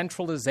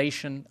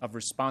centralization of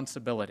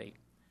responsibility.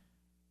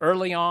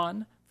 Early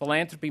on,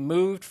 philanthropy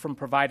moved from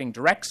providing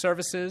direct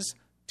services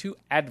to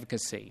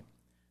advocacy,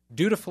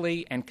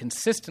 dutifully and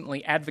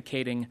consistently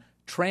advocating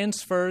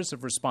transfers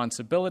of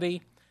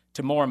responsibility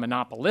to more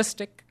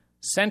monopolistic,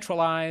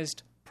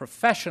 centralized,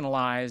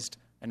 professionalized,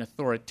 and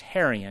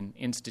authoritarian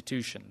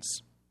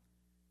institutions.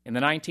 In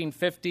the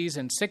 1950s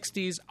and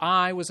 60s,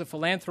 I was a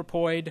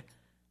philanthropoid.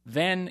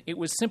 Then it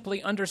was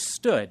simply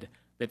understood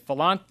that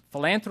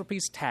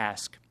philanthropy's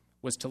task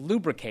was to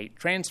lubricate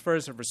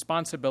transfers of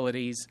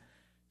responsibilities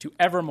to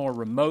ever more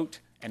remote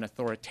and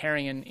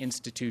authoritarian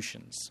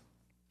institutions.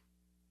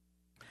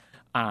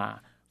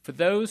 For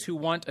those who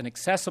want an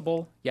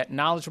accessible yet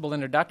knowledgeable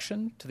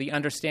introduction to the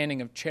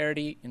understanding of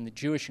charity in the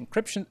Jewish and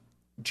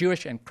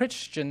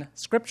Christian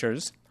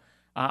scriptures,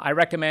 I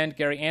recommend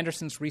Gary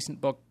Anderson's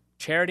recent book,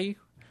 Charity,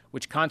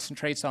 which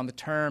concentrates on the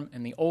term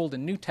in the Old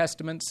and New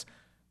Testaments,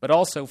 but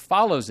also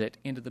follows it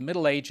into the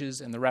Middle Ages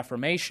and the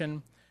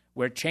Reformation,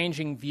 where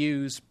changing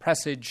views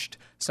presaged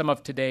some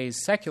of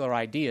today's secular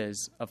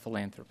ideas of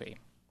philanthropy.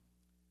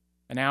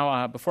 And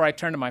now, before I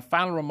turn to my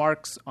final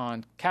remarks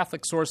on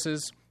Catholic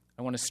sources,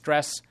 I want to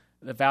stress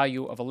the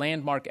value of a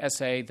landmark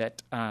essay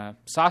that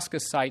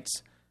Soskis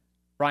cites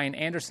Brian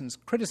Anderson's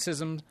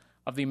criticism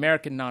of the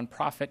American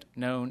nonprofit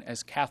known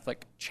as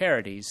Catholic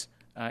Charities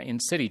in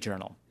City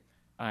Journal.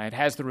 It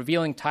has the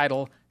revealing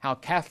title, How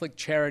Catholic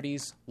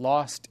Charities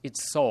Lost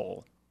Its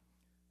Soul.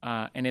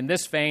 And in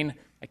this vein,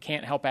 I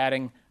can't help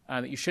adding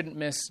that you shouldn't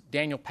miss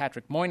Daniel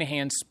Patrick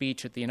Moynihan's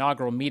speech at the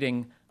inaugural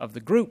meeting of the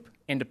group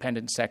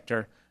Independent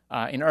Sector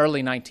in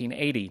early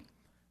 1980,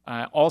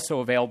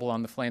 also available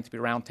on the Philanthropy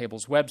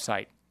Roundtable's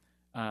website.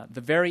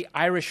 The very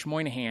Irish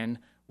Moynihan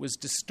was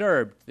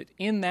disturbed that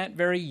in that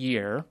very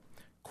year,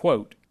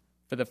 quote,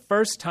 for the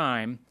first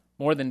time,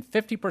 more than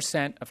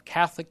 50% of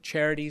Catholic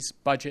Charities'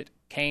 budget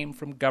came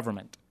from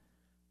government.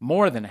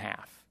 More than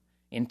half.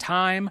 In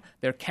time,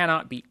 there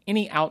cannot be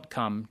any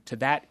outcome to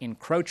that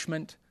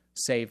encroachment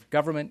save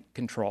government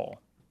control.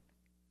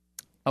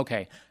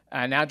 Okay,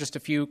 now just a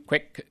few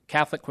quick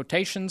Catholic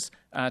quotations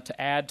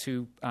to add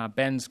to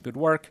Ben's good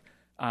work.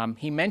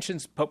 He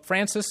mentions Pope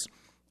Francis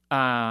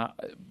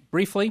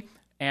briefly,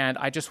 and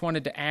I just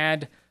wanted to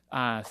add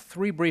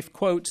 3 brief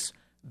quotes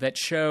that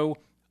show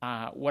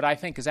what I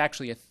think is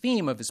actually a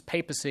theme of his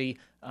papacy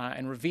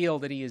and reveal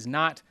that he is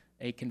not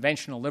a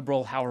conventional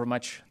liberal, however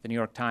much the New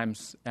York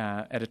Times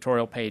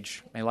editorial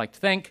page may like to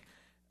think.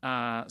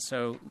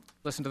 So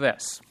listen to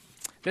this.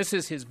 This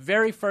is his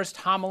very first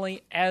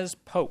homily as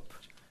Pope.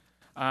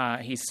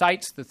 He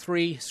cites the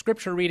 3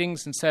 scripture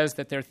readings and says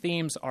that their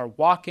themes are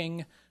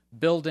walking,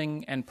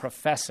 building, and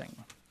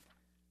professing.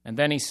 And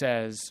then he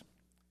says,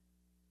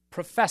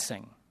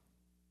 professing.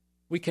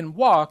 We can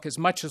walk as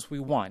much as we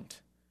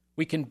want.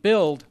 We can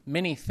build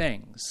many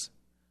things.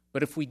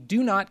 But if we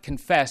do not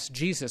confess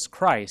Jesus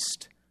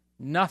Christ,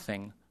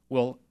 nothing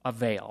will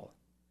avail.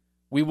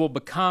 We will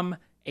become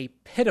a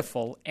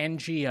pitiful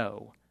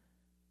NGO,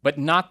 but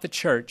not the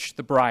church,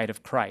 the bride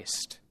of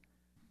Christ.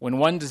 When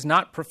one does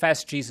not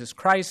profess Jesus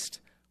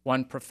Christ,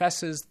 one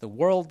professes the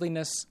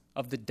worldliness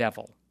of the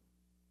devil.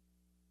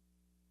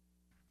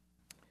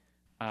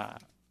 A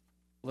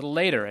little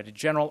later, at a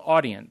general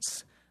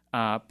audience,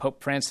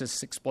 Pope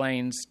Francis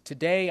explains,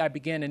 today I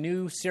begin a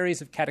new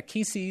series of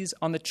catecheses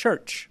on the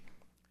church.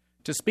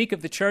 To speak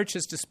of the church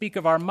is to speak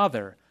of our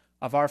mother,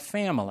 of our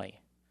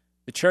family.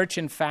 The church,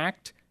 in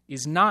fact,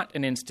 is not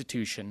an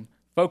institution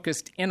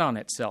focused in on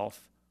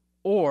itself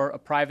or a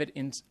private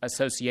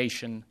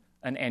association,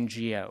 an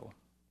NGO.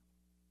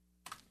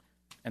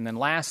 And then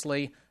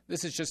lastly,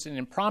 this is just an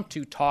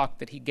impromptu talk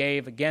that he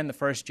gave, again, the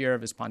first year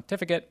of his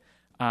pontificate,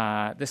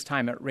 this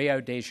time at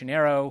Rio de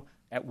Janeiro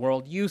at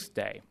World Youth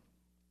Day.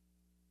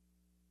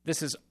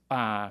 This is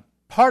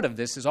part of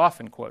this is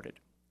often quoted.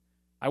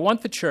 I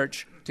want the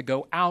church to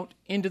go out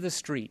into the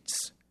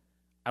streets.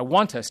 I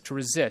want us to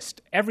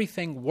resist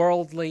everything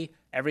worldly,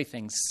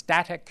 everything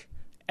static,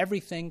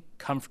 everything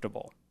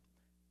comfortable,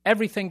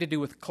 everything to do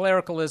with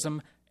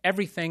clericalism,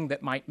 everything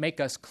that might make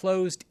us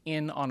closed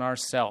in on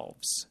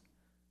ourselves.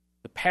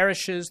 The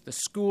parishes, the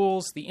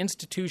schools, the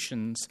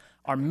institutions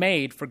are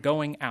made for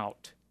going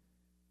out.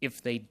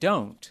 If they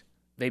don't,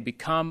 they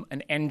become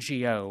an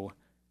NGO,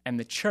 and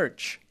the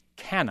church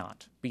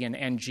cannot be an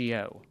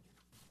NGO.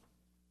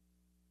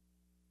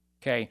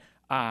 Okay,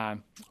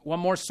 one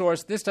more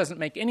source. This doesn't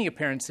make any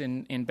appearance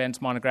in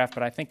Ben's monograph,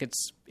 but I think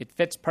it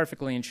fits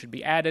perfectly and should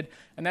be added,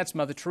 and that's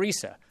Mother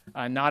Teresa.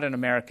 Not an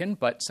American,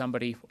 but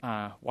somebody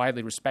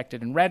widely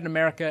respected and read in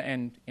America,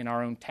 and in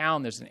our own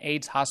town there's an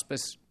AIDS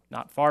hospice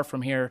not far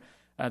from here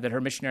that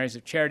her Missionaries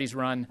of Charities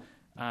run.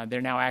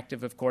 They're now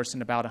active, of course,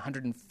 in about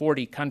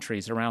 140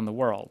 countries around the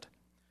world.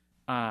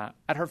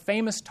 At her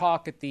famous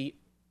talk at the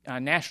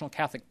National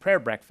Catholic Prayer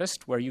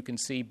Breakfast, where you can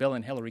see Bill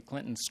and Hillary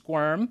Clinton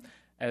squirm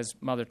as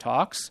Mother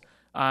talks,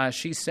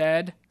 she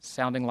said,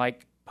 sounding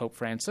like Pope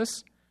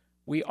Francis,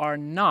 we are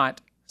not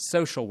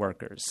social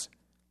workers.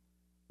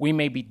 We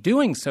may be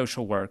doing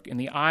social work in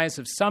the eyes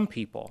of some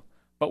people,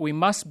 but we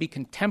must be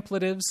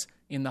contemplatives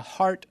in the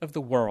heart of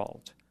the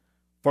world,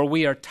 for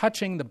we are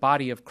touching the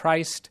body of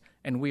Christ,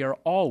 and we are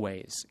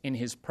always in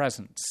his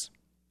presence.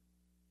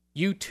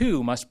 You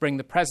too must bring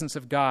the presence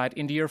of God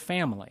into your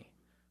family.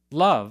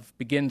 Love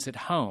begins at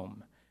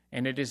home,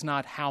 and it is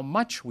not how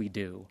much we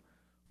do,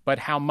 but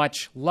how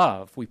much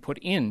love we put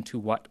into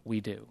what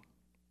we do.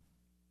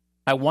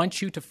 I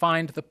want you to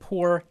find the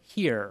poor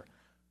here,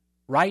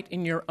 right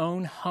in your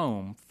own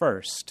home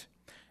first,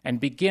 and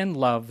begin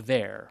love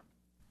there.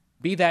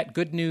 Be that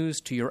good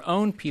news to your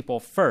own people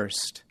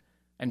first,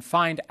 and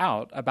find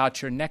out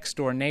about your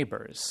next-door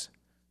neighbors.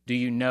 Do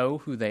you know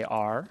who they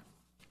are?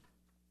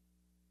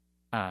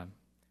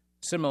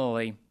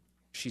 Similarly,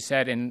 she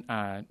said in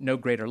No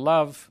Greater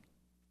Love,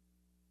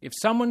 if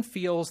someone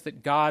feels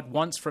that God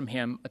wants from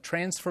him a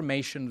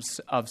transformation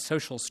of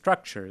social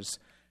structures,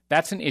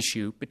 that's an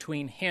issue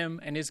between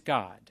him and his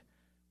God.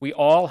 We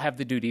all have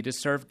the duty to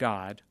serve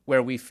God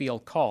where we feel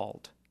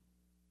called.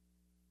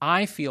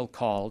 I feel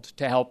called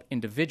to help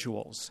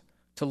individuals,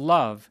 to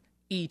love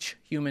each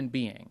human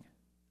being.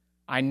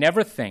 I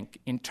never think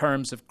in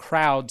terms of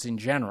crowds in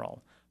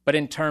general, but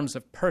in terms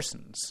of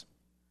persons.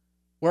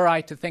 Were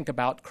I to think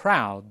about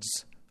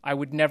crowds, I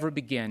would never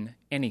begin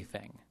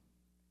anything.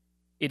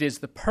 It is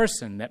the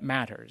person that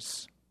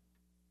matters.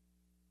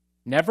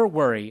 Never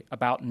worry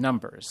about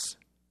numbers.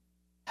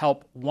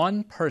 Help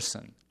one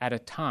person at a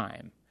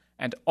time,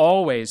 and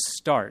always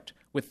start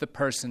with the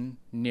person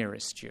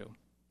nearest you.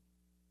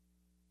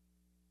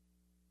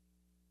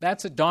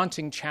 That's a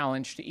daunting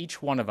challenge to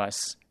each one of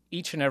us,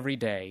 each and every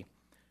day,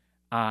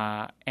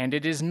 and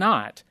it is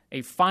not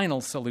a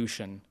final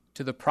solution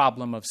to the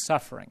problem of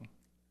suffering.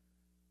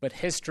 But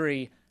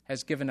history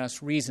has given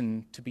us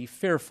reason to be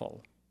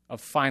fearful of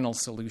final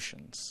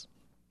solutions.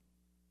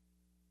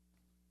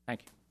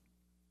 Thank you.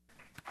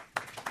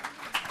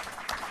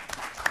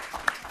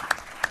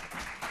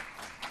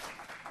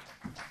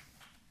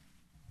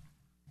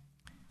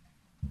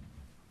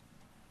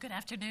 Good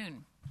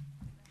afternoon.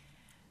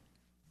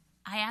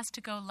 I asked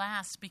to go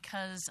last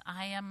because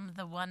I am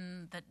the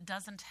one that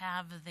doesn't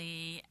have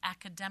the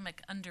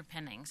academic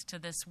underpinnings to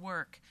this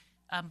work,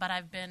 but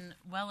I've been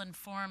well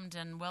informed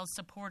and well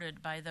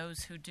supported by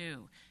those who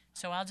do.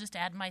 So I'll just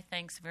add my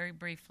thanks very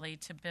briefly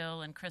to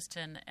Bill and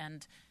Kristen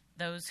and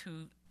those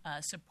who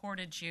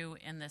supported you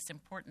in this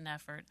important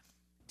effort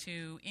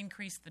to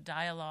increase the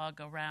dialogue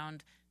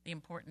around the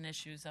important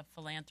issues of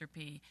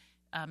philanthropy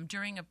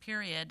during a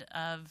period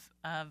of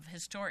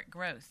historic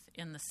growth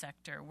in the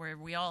sector where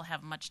we all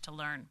have much to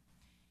learn.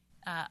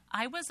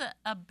 I was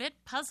a bit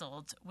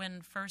puzzled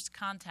when first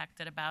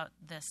contacted about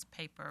this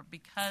paper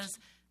because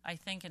I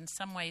think in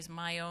some ways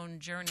my own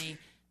journey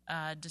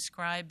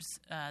describes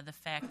the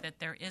fact that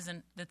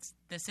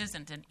this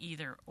isn't an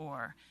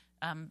either-or.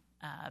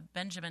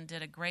 Benjamin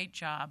did a great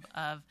job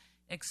of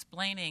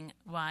explaining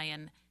why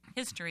in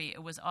history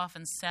it was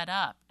often set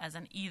up as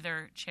an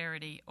either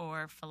charity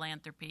or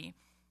philanthropy.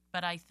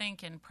 But I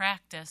think in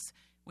practice,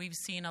 we've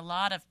seen a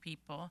lot of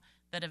people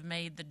that have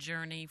made the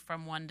journey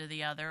from one to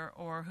the other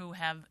or who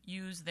have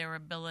used their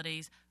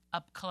abilities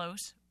up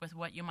close with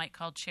what you might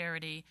call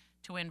charity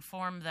to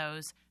inform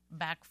those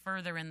back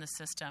further in the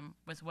system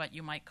with what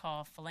you might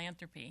call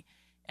philanthropy.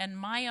 And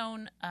my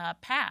own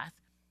path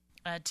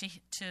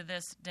to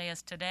this day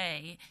as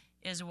today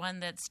is one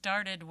that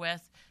started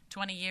with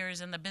 20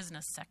 years in the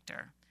business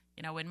sector.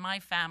 You know, in my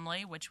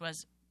family, which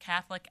was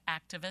Catholic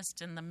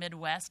activist in the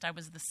Midwest. I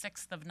was the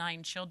sixth of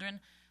 9 children.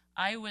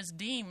 I was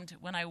deemed,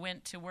 when I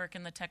went to work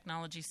in the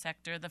technology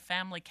sector, the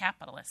family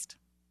capitalist.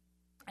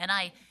 And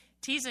I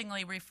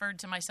teasingly referred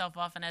to myself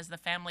often as the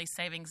family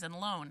savings and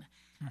loan,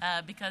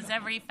 because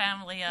every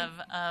family of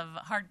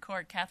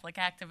hardcore Catholic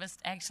activists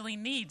actually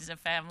needs a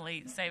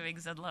family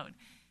savings and loan.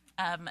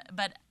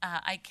 But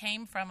I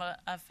came from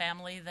a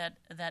family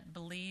that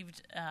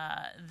believed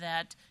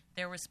that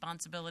their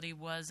responsibility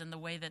was in the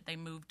way that they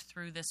moved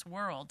through this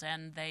world,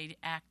 and they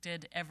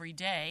acted every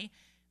day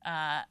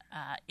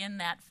in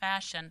that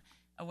fashion,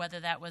 whether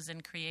that was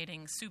in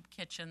creating soup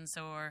kitchens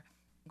or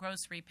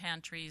grocery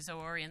pantries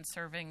or in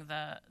serving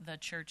the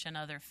church in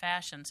other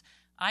fashions.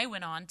 I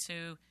went on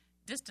to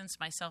distance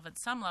myself at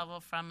some level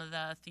from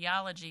the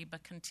theology,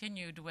 but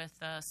continued with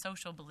the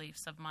social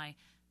beliefs of my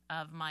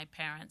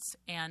parents.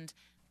 And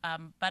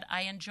but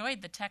I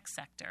enjoyed the tech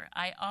sector.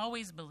 I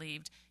always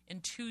believed in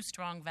 2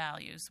 strong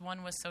values.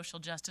 One was social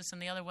justice, and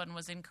the other one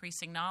was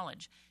increasing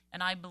knowledge.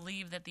 And I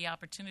believe that the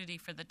opportunity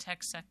for the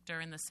tech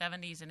sector in the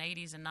 70s and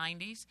 80s and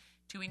 90s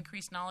to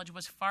increase knowledge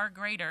was far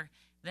greater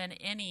than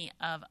any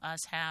of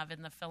us have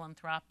in the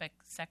philanthropic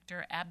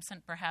sector,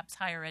 absent perhaps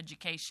higher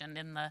education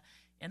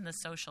in the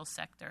social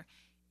sector.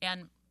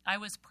 And I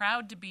was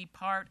proud to be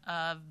part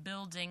of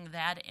building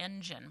that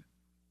engine,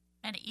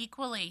 and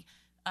equally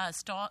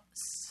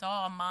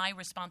saw my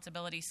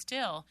responsibility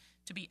still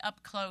to be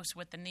up close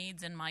with the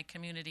needs in my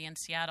community in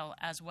Seattle,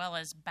 as well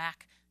as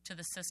back to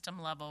the system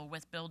level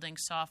with building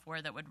software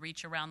that would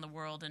reach around the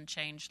world and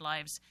change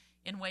lives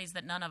in ways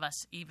that none of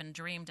us even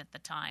dreamed at the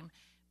time.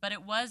 But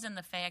it was in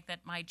the fact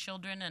that my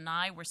children and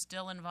I were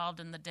still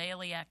involved in the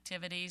daily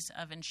activities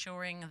of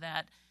ensuring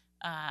that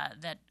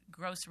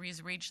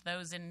groceries reached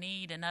those in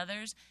need and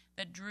others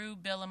that drew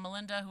Bill and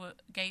Melinda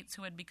Gates,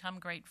 who had become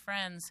great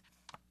friends,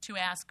 to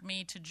ask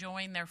me to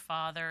join their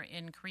father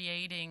in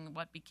creating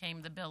what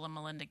became the Bill and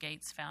Melinda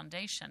Gates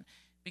Foundation,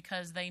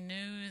 because they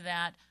knew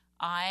that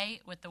I,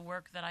 with the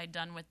work that I'd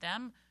done with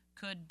them,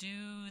 could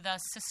do the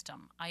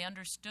system. I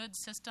understood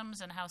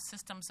systems and how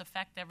systems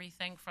affect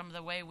everything from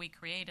the way we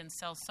create and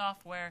sell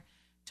software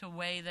to the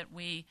way that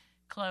we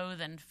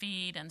clothe and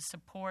feed and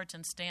support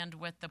and stand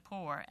with the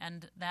poor.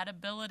 And that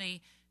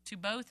ability to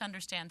both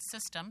understand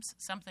systems,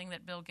 something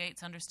that Bill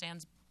Gates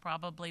understands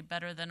probably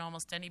better than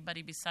almost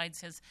anybody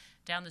besides his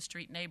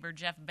down-the-street neighbor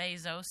Jeff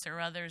Bezos or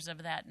others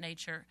of that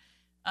nature,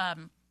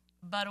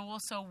 but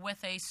also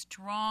with a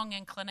strong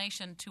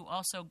inclination to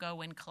also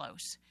go in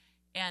close.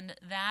 And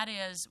that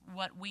is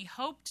what we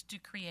hoped to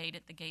create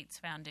at the Gates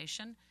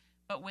Foundation,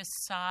 but with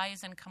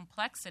size and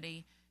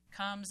complexity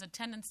comes a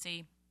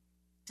tendency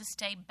to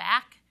stay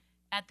back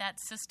at that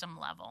system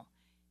level.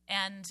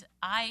 And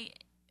I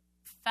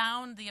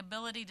found the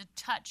ability to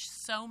touch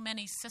so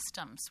many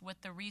systems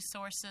with the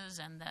resources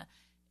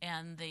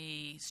and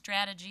the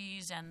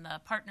strategies and the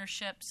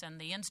partnerships and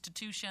the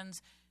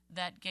institutions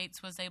that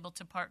Gates was able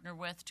to partner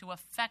with to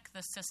affect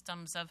the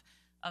systems of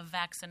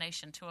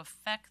vaccination, to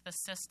affect the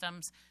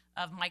systems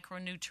of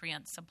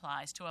micronutrient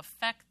supplies, to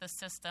affect the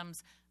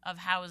systems of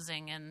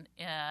housing and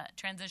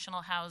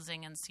transitional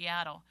housing in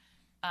Seattle.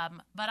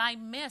 But I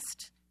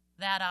missed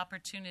that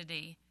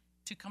opportunity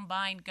to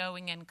combine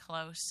going in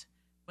close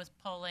with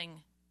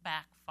pulling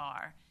back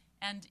far.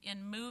 And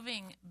in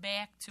moving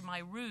back to my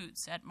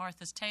roots at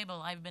Martha's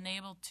Table, I've been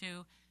able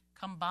to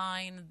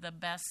combine the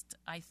best,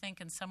 I think,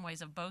 in some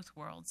ways of both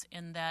worlds,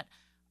 in that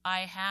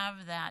I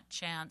have that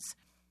chance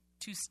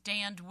to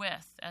stand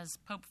with, as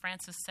Pope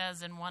Francis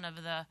says in one of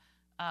the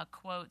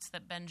quotes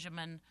that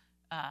Benjamin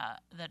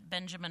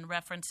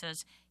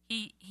references,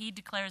 he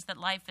declares that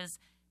life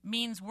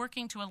means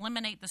working to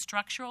eliminate the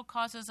structural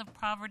causes of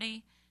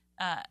poverty,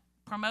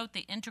 promote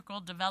the integral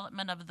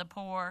development of the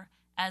poor,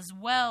 as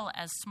well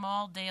as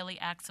small daily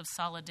acts of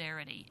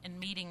solidarity in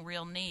meeting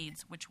real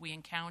needs which we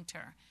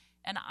encounter.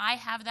 And I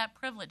have that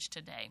privilege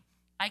today.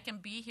 I can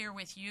be here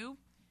with you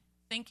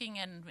thinking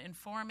and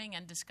informing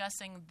and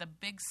discussing the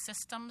big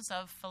systems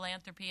of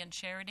philanthropy and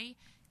charity.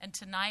 And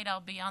tonight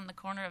I'll be on the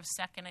corner of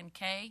 2nd and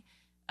K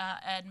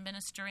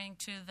administering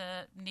to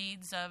the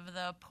needs of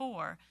the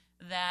poor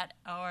that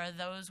are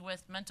those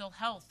with mental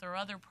health or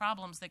other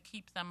problems that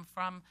keep them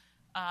from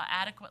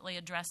adequately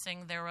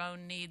addressing their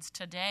own needs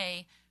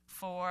today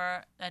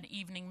for an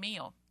evening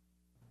meal.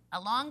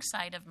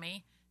 Alongside of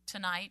me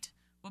tonight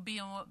will be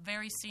a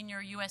very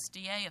senior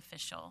USDA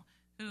official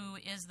who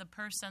is the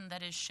person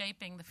that is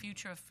shaping the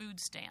future of food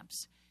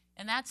stamps.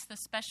 And that's the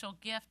special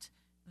gift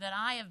that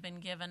I have been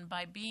given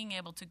by being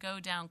able to go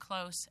down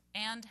close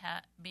and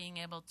being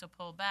able to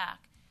pull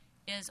back,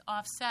 is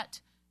offset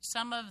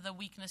some of the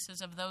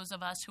weaknesses of those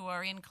of us who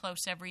are in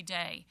close every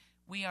day.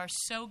 We are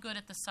so good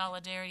at the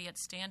solidarity, at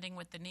standing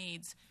with the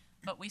needs,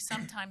 but we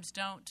sometimes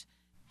don't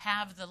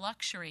have the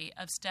luxury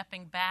of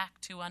stepping back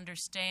to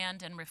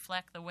understand and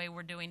reflect the way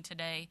we're doing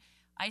today.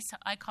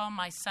 I call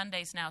my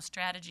Sundays now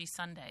Strategy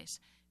Sundays,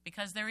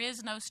 because there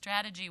is no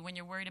strategy when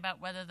you're worried about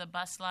whether the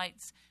bus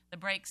lights, the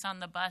brakes on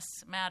the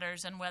bus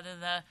matters, and whether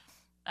the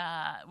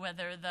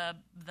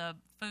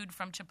food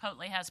from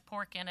Chipotle has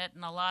pork in it,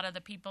 and a lot of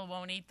the people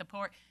won't eat the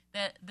pork.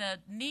 The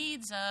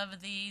needs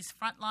of these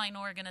frontline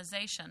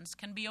organizations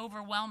can be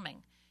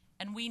overwhelming,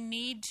 and we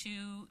need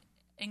to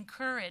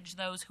encourage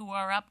those who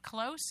are up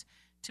close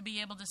to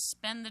be able to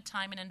spend the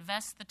time and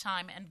invest the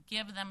time and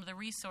give them the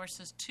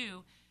resources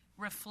to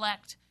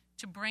reflect,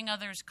 to bring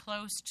others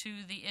close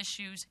to the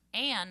issues,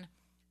 and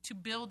to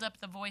build up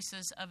the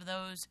voices of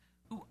those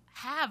who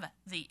have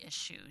the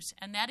issues.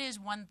 And that is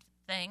one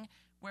thing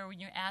where when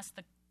you ask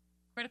the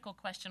critical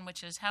question,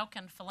 which is how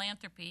can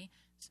philanthropy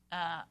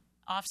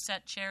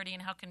offset charity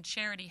and how can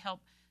charity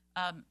help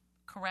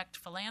correct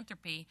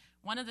philanthropy,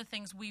 one of the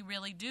things we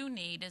really do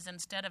need is,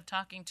 instead of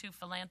talking to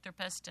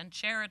philanthropists and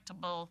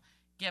charitable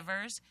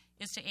givers,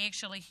 is to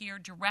actually hear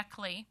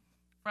directly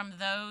from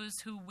those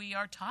who we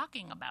are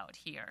talking about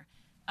here.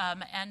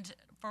 And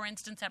for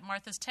instance, at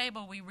Martha's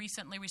Table, we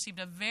recently received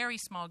a very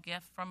small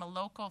gift from a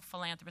local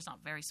philanthropist,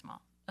 not very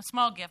small, a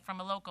small gift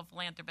from a local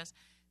philanthropist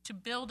to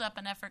build up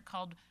an effort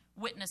called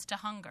Witness to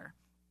Hunger,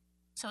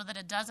 so that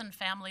a dozen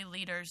family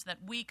leaders that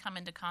we come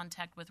into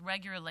contact with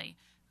regularly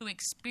who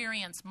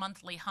experience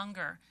monthly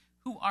hunger,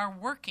 who are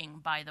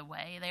working, by the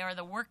way, they are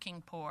the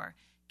working poor,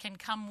 can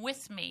come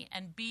with me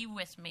and be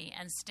with me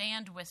and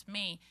stand with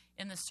me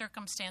in the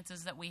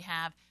circumstances that we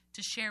have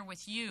to share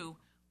with you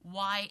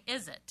why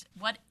is it,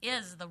 what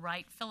is the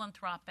right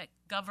philanthropic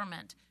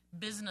government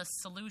business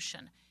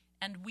solution.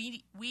 And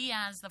we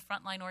as the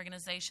frontline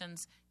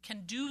organizations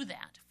can do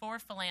that for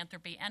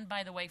philanthropy and,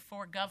 by the way,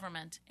 for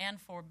government and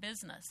for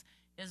business,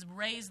 is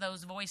raise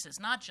those voices,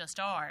 not just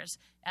ours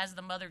as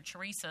the Mother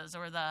Teresas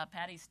or the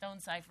Patty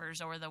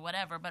Stonesifers or the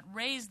whatever, but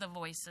raise the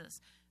voices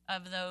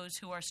of those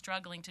who are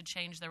struggling to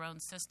change their own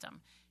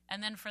system.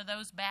 And then for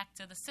those back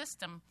to the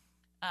system,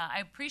 I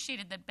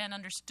appreciated that Ben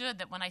understood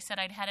that when I said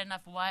I'd had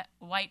enough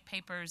white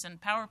papers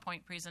and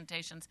PowerPoint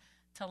presentations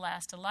to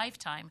last a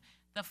lifetime,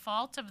 the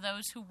fault of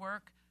those who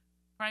work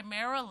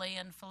primarily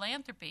in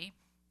philanthropy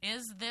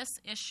is this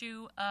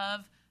issue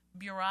of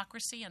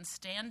bureaucracy, and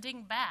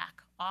standing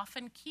back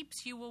often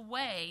keeps you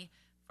away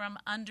from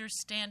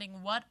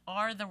understanding what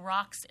are the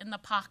rocks in the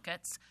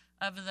pockets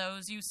of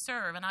those you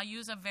serve. And I'll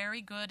use a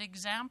very good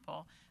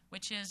example,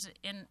 which is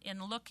in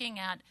looking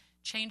at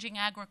changing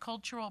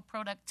agricultural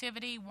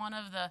productivity. One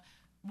of the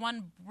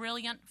one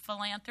brilliant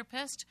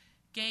philanthropist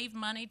gave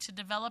money to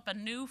develop a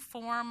new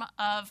form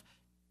of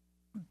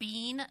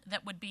bean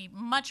that would be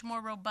much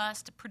more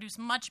robust, produce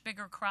much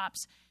bigger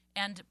crops,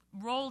 and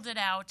rolled it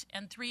out,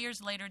 and 3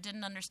 years later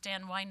didn't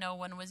understand why no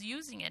one was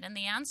using it. And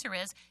the answer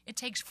is it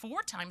takes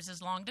 4 times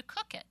as long to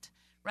cook it,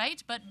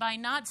 right? But by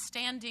not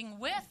standing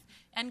with,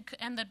 and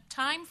the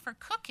time for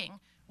cooking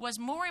was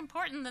more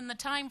important than the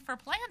time for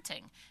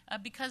planting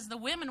because the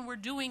women were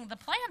doing the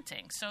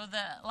planting. So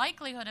the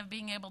likelihood of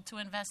being able to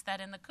invest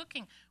that in the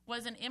cooking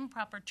was an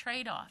improper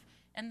trade-off.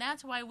 And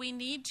that's why we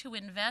need to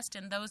invest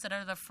in those that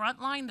are the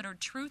front line, that are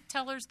truth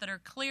tellers, that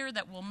are clear,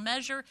 that will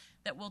measure,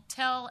 that will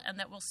tell, and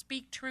that will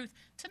speak truth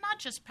to not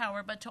just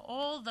power, but to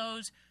all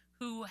those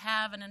who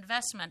have an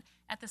investment.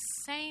 At the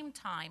same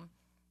time,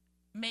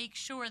 make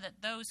sure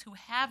that those who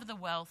have the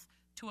wealth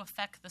to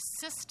affect the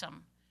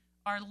system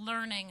are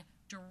learning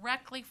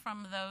directly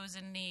from those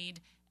in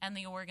need and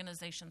the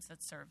organizations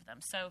that serve them.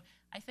 So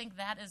I think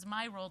that is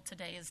my role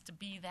today, is to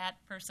be that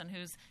person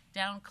who's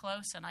down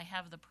close, and I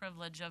have the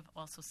privilege of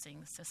also seeing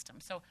the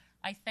system. So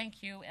I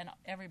thank you and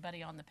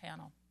everybody on the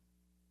panel.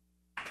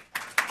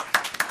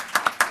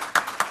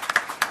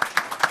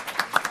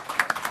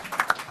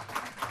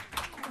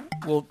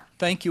 Well,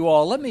 thank you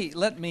all. Let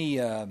me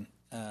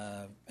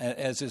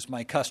as is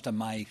my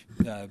custom, I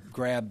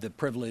grab the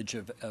privilege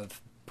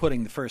of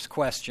putting the first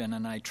question,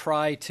 and I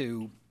try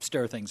to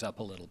stir things up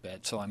a little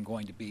bit. So I'm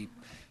going to be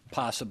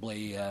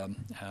possibly a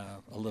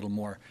little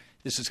more.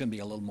 This is going to be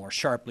a little more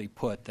sharply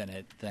put than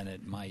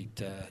it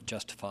might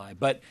justify.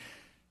 But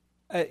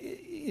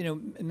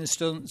Ms.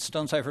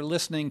 Stonesifer,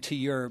 listening to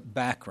your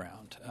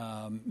background,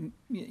 a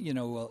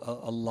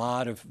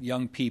lot of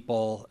young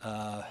people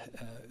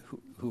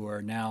who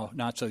are now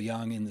not so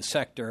young in the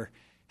sector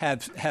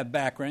have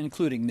background,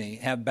 including me,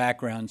 have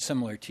backgrounds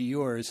similar to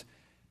yours.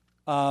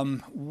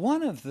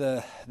 One of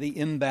the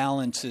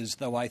imbalances,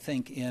 though, I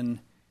think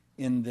in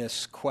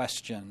this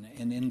question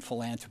and in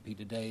philanthropy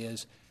today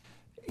is,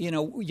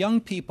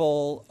 young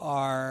people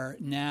are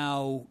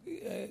now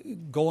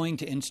going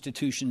to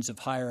institutions of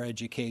higher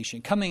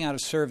education, coming out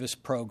of service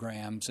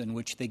programs in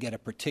which they get a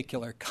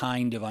particular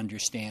kind of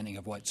understanding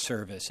of what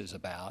service is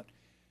about.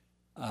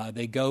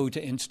 They go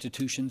to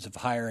institutions of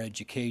higher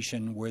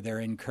education where they're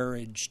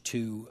encouraged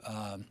to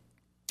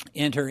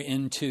enter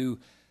into,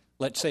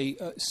 let's say,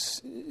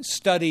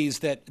 studies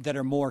that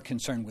are more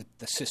concerned with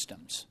the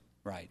systems,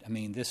 right? I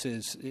mean, this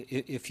is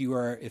if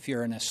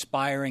you're an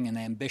aspiring and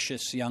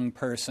ambitious young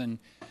person,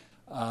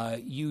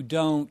 you're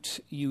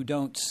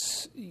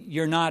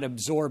not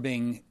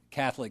absorbing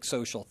Catholic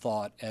social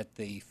thought at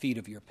the feet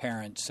of your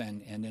parents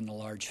and in a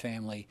large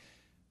family.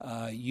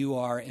 You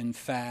are, in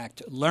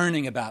fact,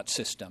 learning about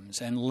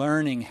systems and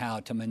learning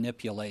how to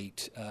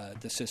manipulate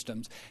the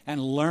systems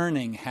and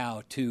learning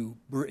how to,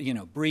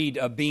 breed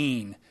a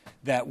bean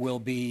that will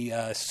be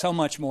so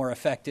much more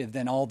effective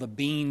than all the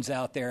beans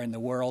out there in the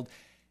world.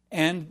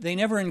 And they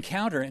never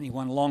encounter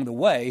anyone along the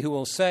way who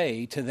will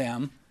say to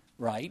them,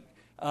 right,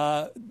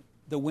 the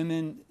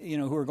women,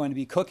 who are going to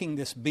be cooking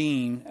this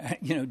bean,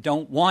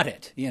 don't want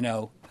it,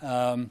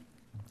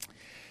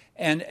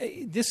 And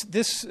this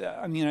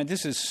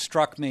has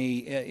struck me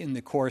in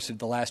the course of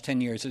the last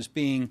 10 years as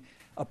being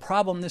a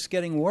problem that's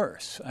getting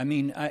worse. I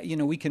mean,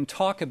 we can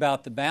talk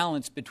about the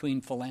balance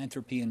between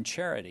philanthropy and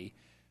charity,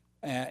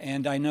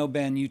 and I know,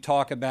 Ben, you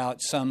talk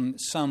about some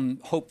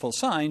hopeful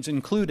signs,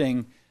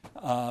 including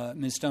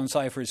Ms.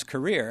 Stonesifer's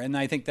career, and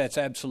I think that's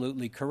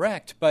absolutely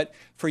correct. But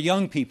for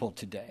young people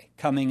today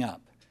coming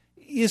up,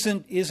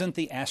 isn't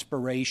the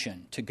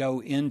aspiration to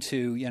go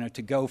into,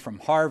 to go from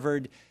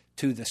Harvard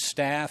to the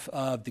staff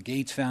of the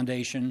Gates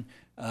Foundation,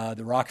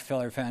 the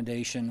Rockefeller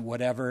Foundation,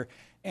 whatever,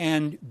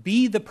 and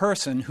be the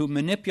person who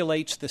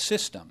manipulates the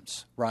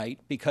systems, right?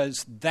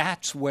 Because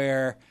that's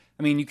where,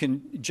 you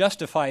can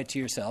justify it to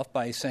yourself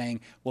by saying,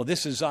 well,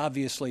 this is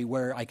obviously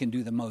where I can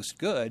do the most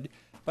good.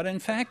 But in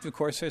fact, of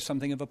course, there's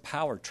something of a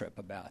power trip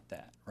about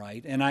that,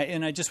 right? And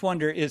I just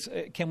wonder,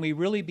 can we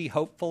really be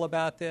hopeful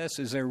about this?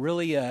 Is there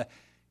really a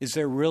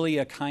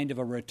kind of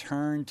a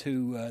return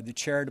to the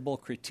charitable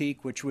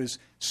critique, which was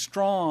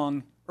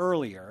strong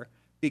earlier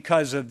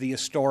because of the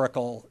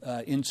historical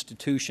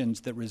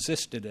institutions that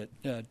resisted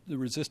it,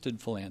 resisted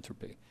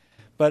philanthropy?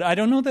 But I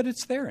don't know that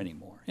it's there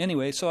anymore.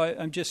 Anyway, so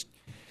I'm just,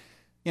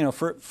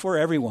 for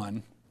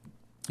everyone,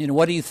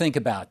 what do you think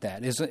about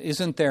that?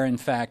 Isn't there, in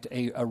fact,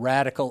 a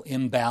radical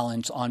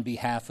imbalance on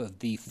behalf of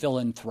the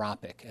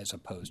philanthropic as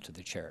opposed to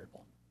the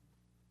charitable?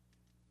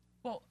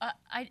 Well,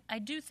 I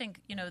do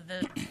think,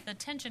 the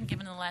attention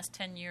given in the last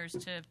 10 years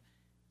to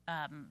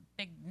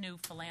big new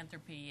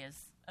philanthropy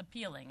is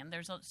appealing, and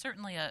there's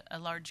certainly a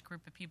large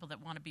group of people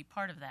that want to be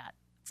part of that.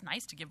 It's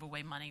nice to give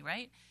away money,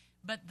 right?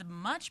 But the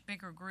much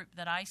bigger group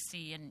that I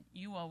see, and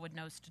you all would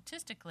know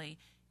statistically,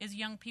 is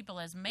young people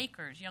as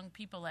makers, young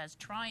people as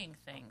trying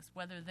things,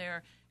 whether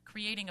they're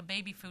creating a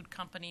baby food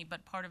company,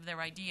 but part of their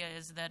idea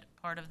is that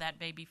part of that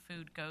baby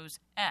food goes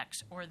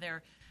X, or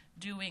they're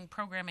doing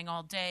programming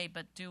all day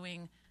but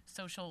doing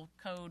social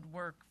code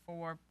work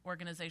for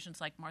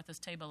organizations like Martha's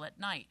Table at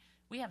night.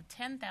 We have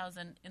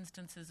 10,000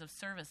 instances of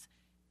service.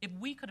 If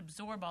we could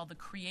absorb all the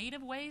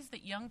creative ways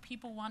that young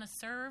people want to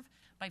serve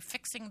by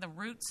fixing the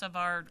roots of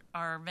our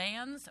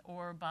vans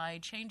or by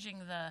changing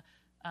the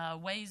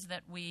ways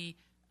that we,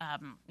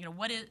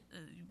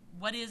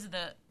 what is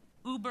the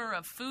Uber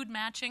of food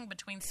matching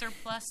between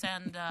surplus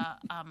and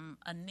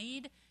a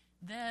need,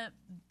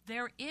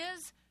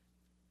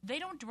 they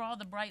don't draw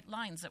the bright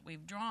lines that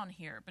we've drawn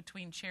here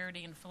between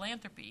charity and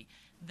philanthropy.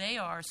 They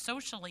are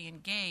socially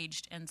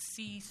engaged and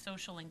see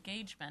social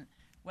engagement,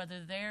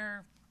 whether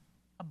they're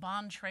a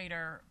bond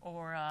trader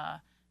or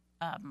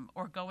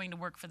going to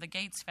work for the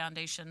Gates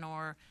Foundation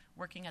or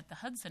working at the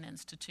Hudson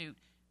Institute.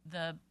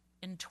 The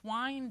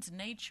entwined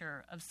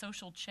nature of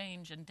social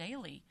change and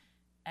daily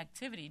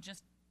activity,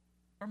 just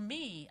for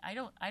me, I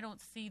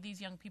don't see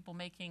these young people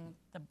making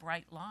the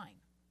bright line.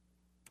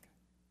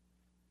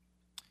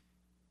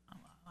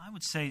 I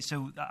would say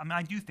so.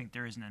 I do think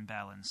there is an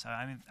imbalance.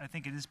 I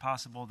think it is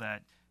possible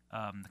that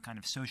the kind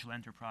of social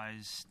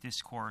enterprise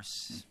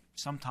discourse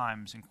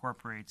sometimes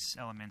incorporates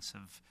elements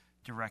of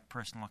direct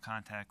personal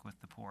contact with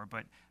the poor.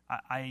 But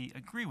I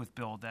agree with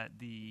Bill that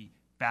the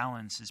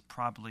balance is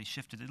probably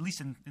shifted, at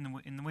least in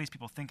the ways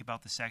people think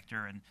about the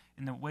sector and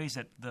in the ways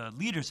that the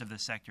leaders of the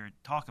sector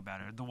talk about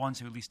it, are the ones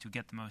who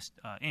get the most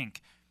ink.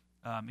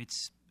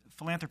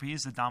 Philanthropy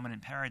is the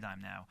dominant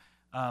paradigm now.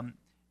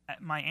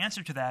 My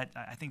answer to that,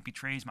 I think,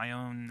 betrays my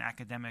own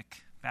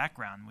academic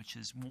background, which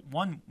is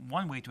one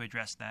way to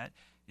address that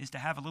is to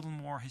have a little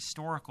more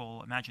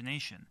historical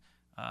imagination.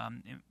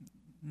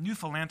 New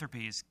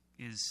philanthropy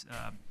is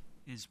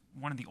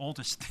one of the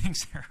oldest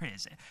things there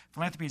is.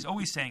 Philanthropy is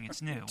always saying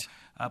it's new,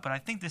 but I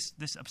think this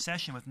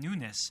obsession with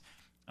newness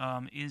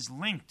is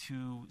linked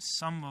to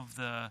some of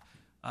the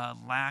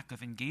lack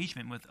of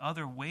engagement with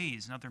other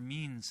ways and other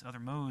means, other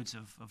modes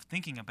of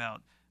thinking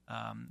about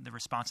the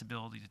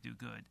responsibility to do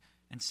good.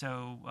 And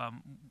so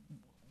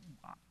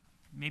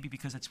maybe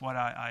because it's what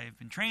I've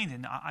been trained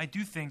in, I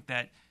do think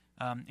that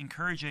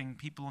encouraging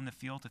people in the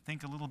field to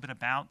think a little bit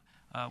about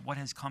what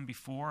has come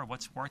before,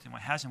 what's worked and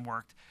what hasn't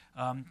worked,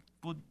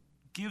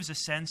 gives a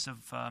sense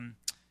of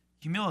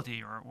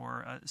humility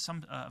or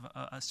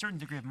a certain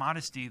degree of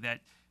modesty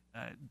that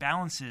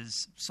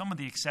balances some of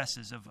the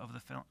excesses of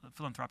the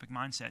philanthropic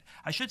mindset.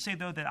 I should say,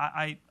 though, that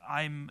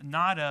I'm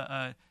not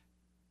I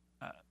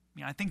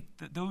think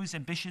that those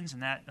ambitions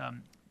and that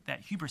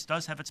hubris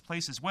does have its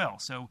place as well.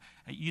 So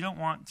you don't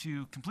want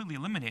to completely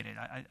eliminate it.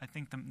 I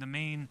think the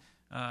main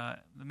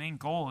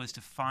goal is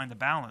to find a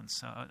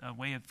balance, a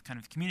way of kind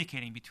of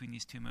communicating between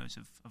these two modes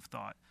of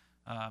thought.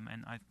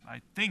 And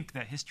I think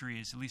that history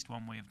is at least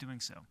one way of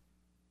doing so.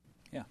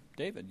 Yeah,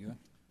 David, you.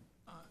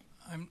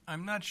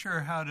 I'm not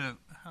sure how to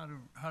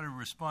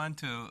respond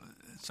to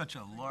such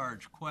a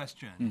large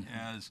question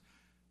as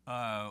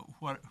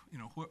what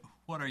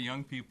are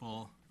young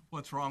people.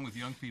 What's wrong with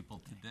young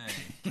people today?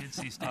 Kids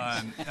these days.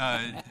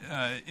 I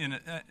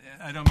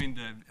don't mean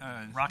to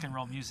rock and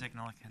roll music and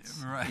all that kind of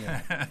stuff. Right.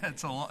 Yeah.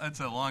 It's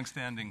a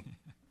long-standing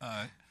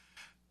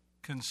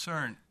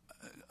concern.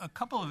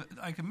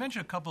 I can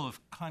mention a couple of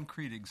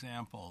concrete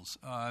examples.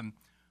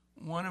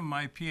 One of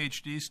my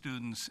PhD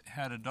students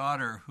had a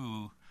daughter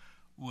who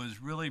was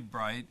really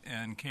bright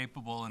and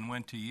capable and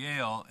went to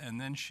Yale,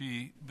 and then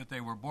she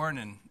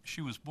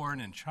was born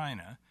in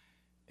China.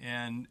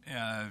 And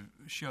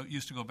she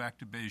used to go back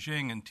to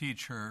Beijing and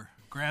teach her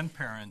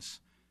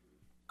grandparents'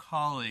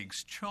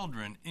 colleagues'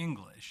 children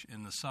English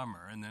in the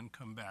summer and then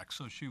come back.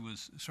 So she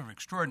was sort of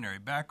extraordinary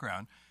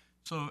background.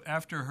 So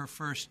after her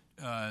first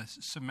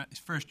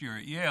year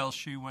at Yale,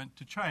 she went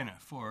to China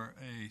for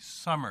a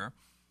summer.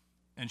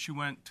 And she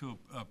went to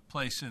a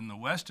place in the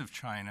west of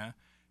China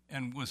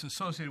and was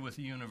associated with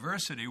a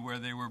university where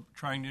they were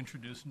trying to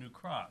introduce new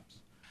crops.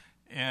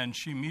 And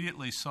she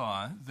immediately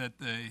saw that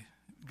the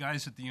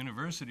guys at the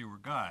university were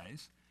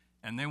guys,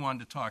 and they wanted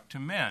to talk to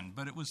men,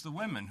 but it was the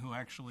women who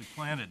actually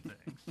planted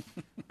things.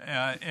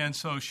 And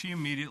so she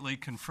immediately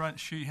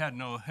she had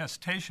no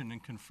hesitation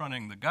in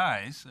confronting the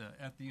guys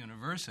at the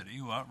university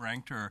who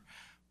outranked her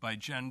by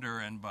gender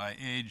and by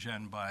age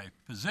and by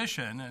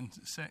position and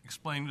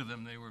explained to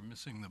them they were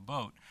missing the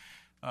boat.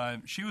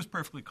 She was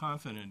perfectly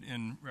confident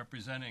in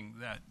representing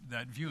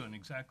that view in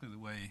exactly the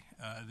way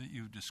that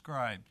you've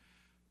described.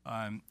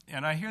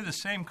 And I hear the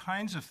same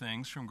kinds of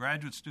things from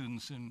graduate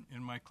students in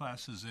my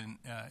classes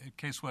at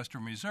Case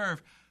Western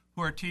Reserve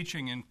who are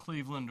teaching in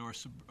Cleveland or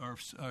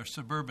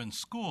suburban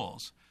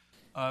schools,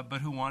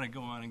 but who want to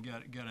go on and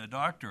get a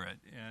doctorate.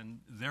 And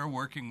they're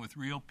working with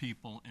real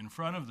people in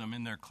front of them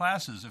in their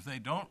classes. If they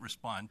don't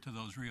respond to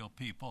those real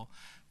people,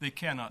 they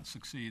cannot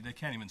succeed. They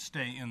can't even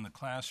stay in the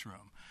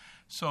classroom.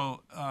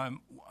 So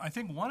I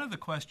think one of the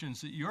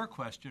questions that your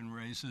question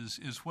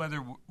raises is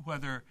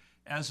whether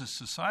as a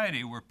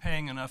society we're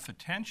paying enough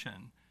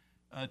attention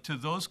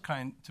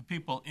to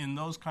people in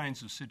those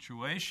kinds of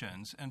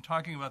situations and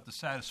talking about the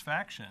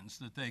satisfactions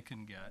that they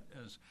can get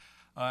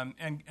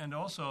and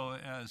also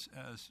as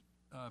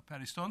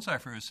Patty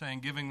Stonesifer is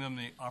saying, giving them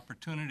the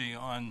opportunity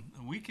on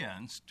the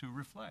weekends to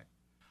reflect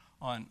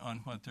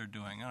on what they're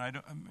doing. And I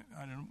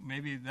don't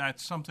maybe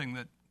that's something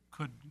that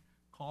could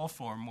call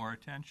for more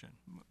attention.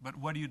 But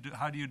what do you do?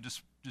 How do you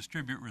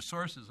distribute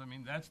resources? I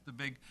mean, that's the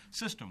big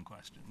system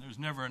question. There's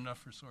never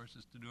enough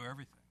resources to do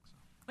everything. So.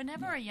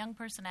 Whenever a young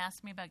person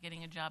asks me about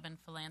getting a job in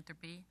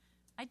philanthropy,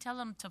 I tell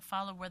them to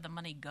follow where the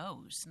money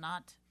goes,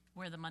 not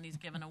where the money's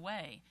given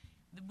away.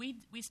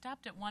 We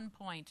stopped at one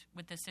point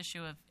with this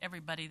issue of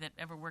everybody that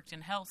ever worked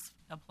in health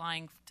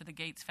applying to the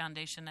Gates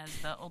Foundation as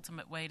the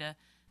ultimate way to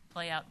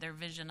play out their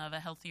vision of a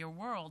healthier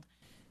world,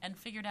 and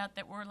figured out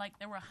that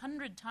there were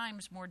 100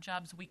 times more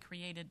jobs we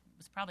created. It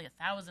was probably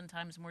 1,000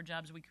 times more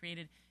jobs we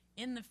created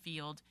in the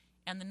field,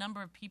 and the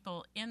number of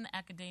people in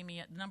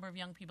academia, the number of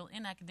young people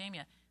in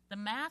academia. The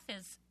math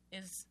is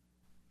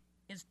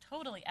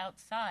totally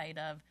outside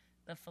of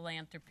the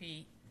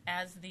philanthropy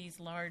as these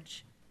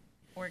large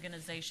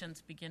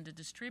organizations begin to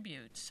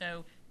distribute.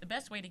 So the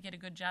best way to get a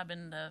good job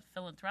in the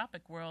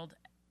philanthropic world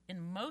in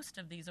most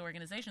of these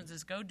organizations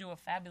is go do a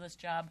fabulous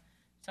job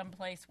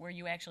someplace where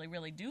you actually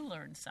really do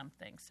learn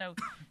something. So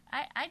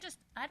I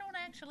don't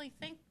actually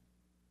think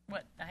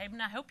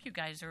I hope you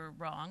guys are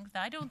wrong.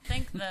 I don't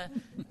think the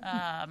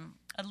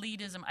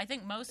elitism, I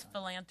think most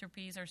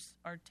philanthropies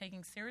are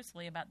taking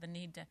seriously about the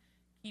need to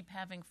keep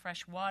having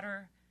fresh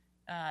water,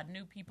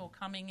 new people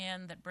coming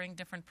in that bring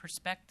different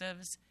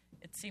perspectives.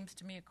 It seems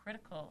to me a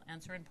critical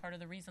answer and part of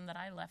the reason that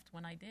I left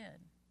when I did.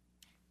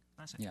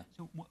 Yeah.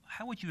 So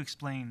how would you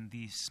explain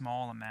the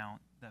small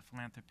amount that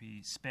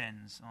philanthropy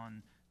spends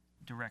on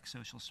direct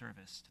social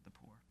service to the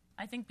poor?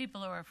 I think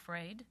people are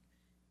afraid.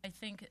 I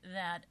think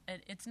that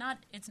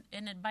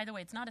by the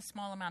way, it's not a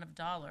small amount of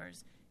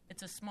dollars.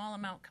 It's a small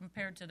amount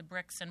compared to the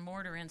bricks and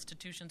mortar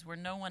institutions where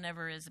no one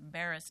ever is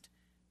embarrassed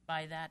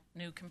by that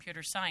new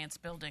computer science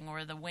building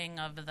or the wing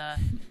of the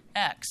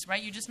X,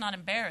 right? You're just not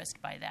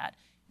embarrassed by that.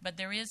 But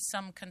there is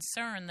some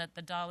concern that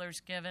the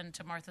dollars given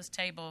to Martha's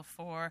Table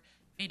for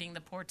feeding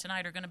the poor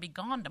tonight are going to be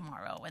gone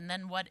tomorrow. And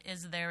then what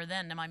is there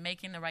then? Am I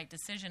making the right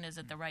decision? Is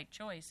it the right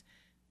choice?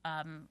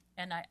 And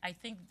I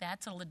think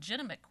that's a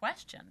legitimate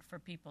question for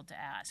people to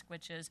ask,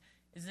 which is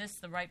this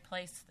the right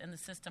place in the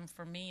system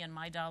for me and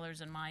my dollars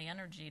and my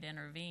energy to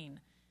intervene?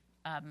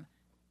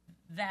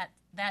 That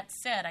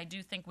said, I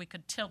do think we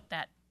could tilt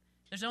that.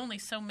 There's only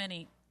so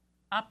many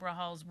opera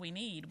halls we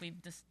need.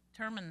 We've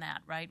determined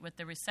that, right, with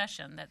the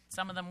recession, that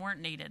some of them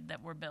weren't needed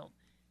that were built.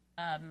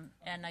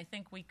 And I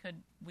think we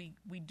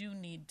do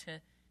need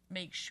to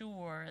make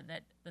sure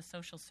that the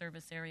social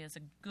service area is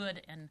a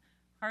good and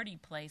hearty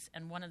place.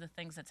 And one of the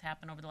things that's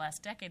happened over the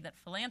last decade that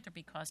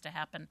philanthropy caused to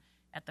happen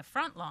at the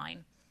front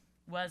line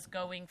was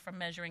going from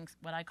measuring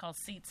what I call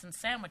seats and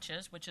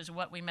sandwiches, which is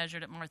what we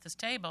measured at Martha's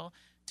Table,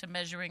 to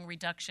measuring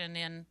reduction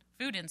in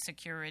food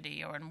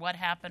insecurity or in what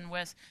happened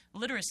with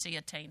literacy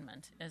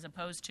attainment as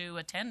opposed to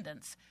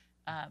attendance.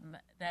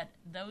 That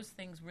those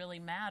things really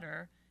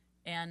matter,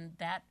 and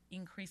that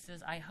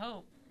increases, I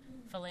hope,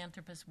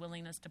 philanthropists'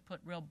 willingness to put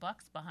real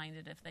bucks behind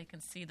it if they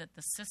can see that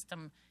the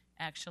system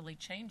actually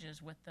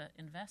changes with the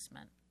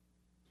investment.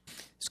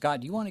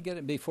 Scott, do you want to get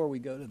it before we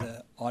go to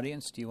the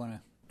audience? Do you want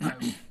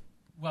to?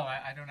 Well,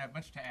 I don't have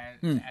much to add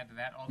to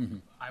that.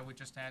 I would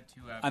just add to.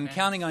 I'm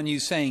counting on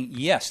you saying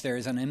yes. There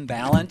is an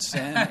imbalance,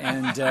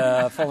 and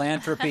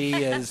philanthropy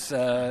is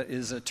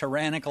a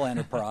tyrannical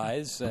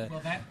enterprise.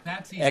 Well,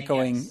 that's easy.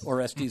 Echoing yes.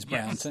 Orestes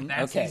Brownson.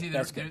 That's okay, easy.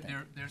 that's good.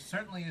 There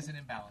certainly is an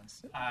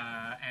imbalance,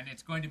 and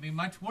it's going to be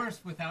much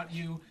worse without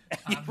you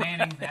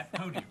manning that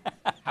podium.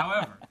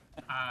 However.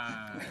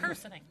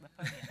 Personing the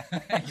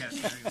podium.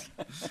 Yes, there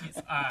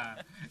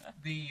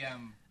is.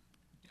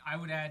 I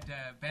would add,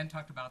 Ben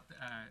talked about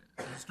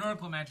the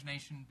historical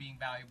imagination being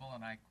valuable,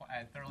 and I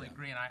thoroughly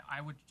agree. And I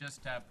would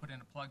just put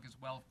in a plug as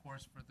well, of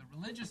course, for the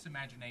religious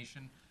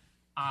imagination,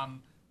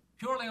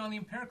 purely on the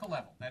empirical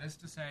level. That is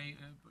to say,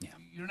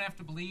 you don't have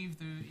to believe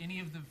any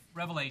of the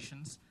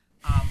revelations,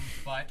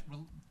 but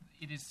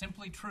it is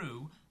simply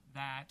true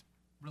that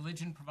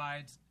religion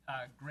provides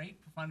great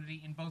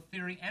profundity in both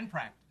theory and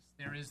practice.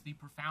 There is the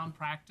profound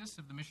practice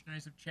of the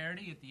Missionaries of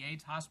Charity at the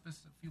AIDS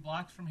Hospice a few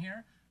blocks from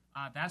here.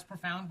 That's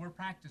profound where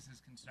practice is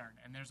concerned.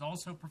 And there's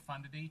also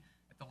profundity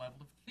at the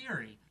level of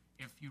theory.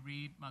 If you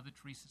read Mother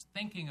Teresa's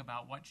thinking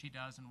about what she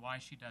does and why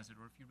she does it,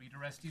 or if you read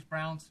Orestes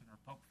Brownson or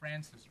Pope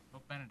Francis or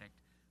Pope Benedict,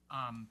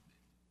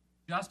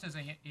 just as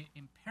an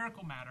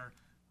empirical matter,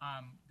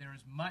 there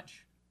is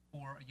much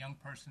for a young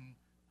person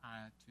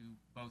to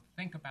both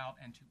think about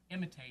and to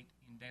imitate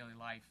in daily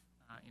life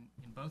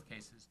in both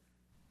cases.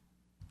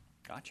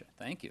 Gotcha.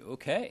 Thank you.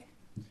 Okay.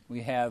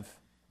 We have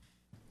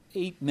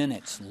 8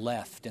 minutes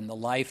left in the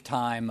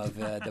lifetime of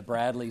the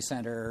Bradley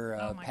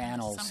Center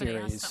panel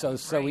series.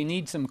 So we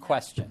need some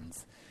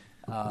questions.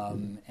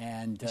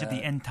 And These are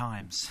the end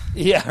times.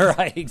 Yeah,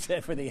 right.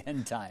 Except for the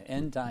end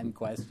time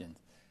questions.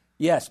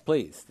 Yes,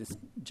 please. This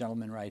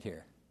gentleman right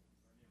here.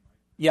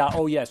 Yeah.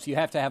 Oh, yes. You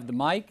have to have the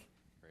mic.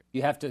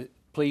 You have to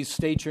please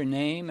state your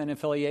name and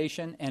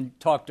affiliation and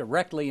talk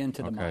directly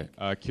into the mic.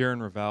 Kieran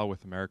Raval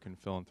with American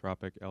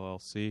Philanthropic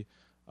LLC.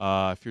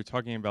 If you're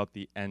talking about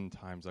the end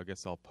times, I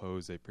guess I'll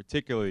pose a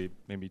particularly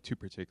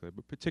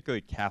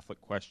Catholic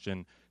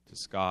question to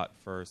Scott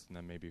first, and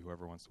then maybe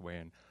whoever wants to weigh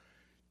in.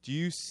 do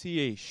you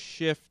see a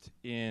shift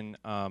in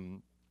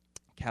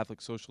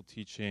Catholic social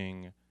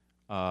teaching,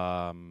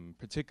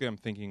 particularly I'm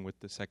thinking with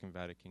the Second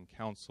Vatican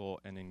Council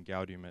and in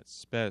Gaudium et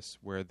Spes,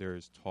 where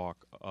there's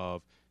talk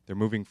of they're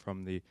moving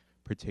from the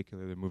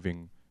particular, they're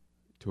moving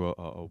to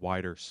a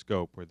wider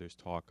scope where there's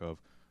talk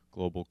of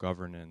global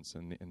governance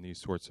and these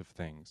sorts of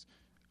things.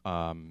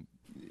 Do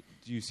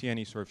you see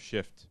any sort of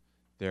shift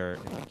there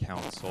in the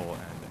council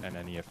and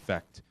any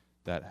effect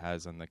that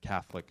has on the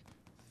Catholic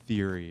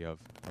theory of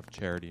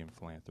charity and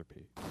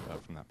philanthropy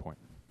from that point?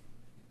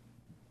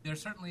 There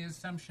certainly is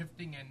some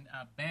shifting, and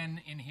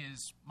Ben, in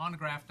his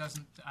monograph,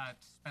 doesn't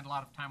spend a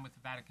lot of time with the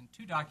Vatican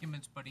II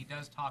documents, but he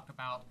does talk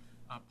about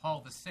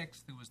Paul VI,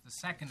 who was the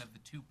second of the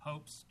two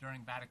popes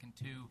during Vatican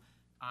II,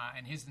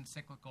 and his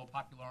encyclical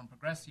Populorum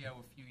Progressio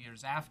a few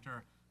years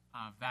after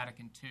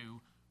Vatican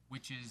II,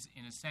 which is,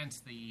 in a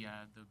sense, the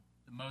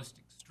most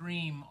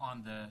extreme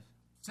on the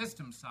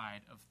system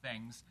side of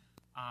things.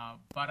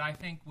 But I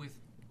think with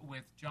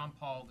John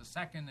Paul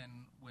II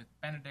and with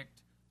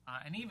Benedict,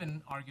 and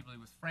even arguably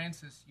with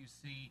Francis, you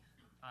see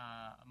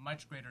a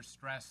much greater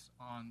stress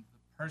on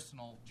the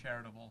personal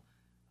charitable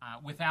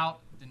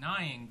without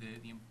denying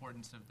the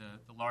importance of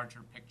the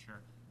larger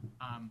picture.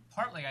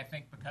 Partly, I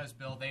think, because,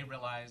 Bill, they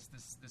realize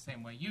this the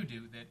same way you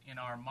do, that in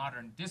our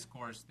modern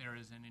discourse there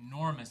is an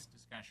enormous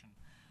discussion,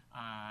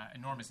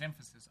 enormous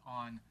emphasis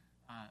on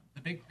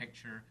the big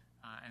picture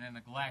and a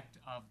neglect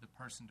of the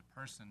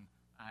person-to-person,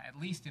 at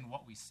least in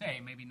what we say,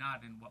 maybe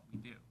not in what we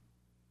do.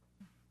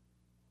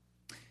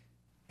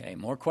 Okay,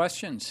 more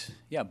questions?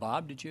 Yeah,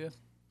 Bob, did you?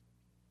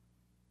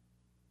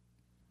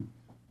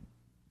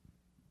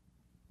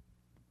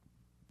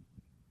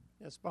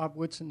 Yes, Bob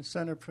Woodson,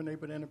 Center for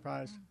Neighborhood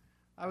Enterprise.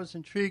 I was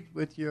intrigued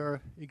with your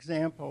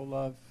example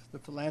of the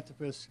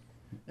philanthropist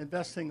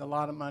investing a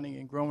lot of money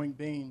in growing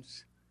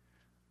beans.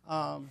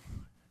 I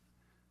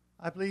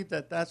believe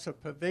that that's a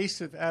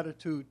pervasive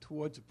attitude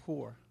towards the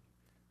poor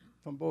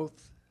from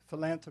both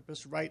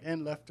philanthropists, right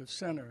and left of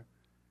center,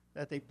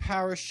 that they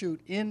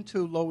parachute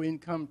into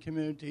low-income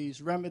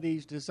communities,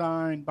 remedies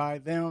designed by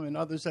them and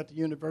others at the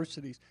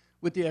universities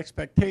with the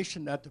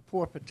expectation that the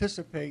poor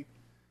participate.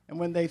 And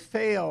when they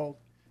fail,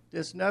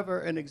 there's never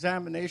an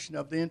examination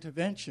of the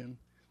intervention.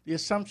 The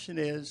assumption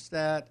is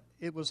that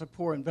it was a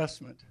poor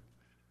investment.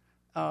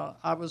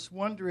 I was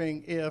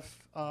wondering if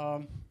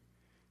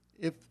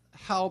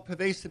how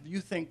pervasive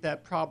you think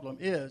that problem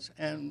is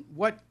and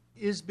what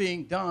is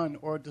being done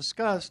or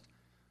discussed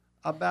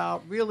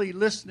about really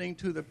listening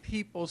to the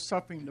people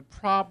suffering the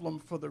problem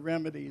for the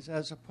remedies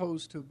as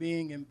opposed to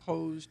being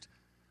imposed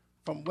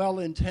from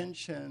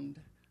well-intentioned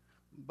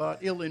but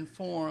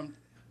ill-informed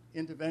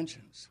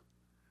interventions.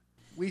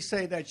 We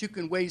say that you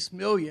can waste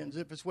millions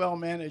if it's well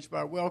managed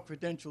by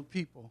well-credentialed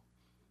people.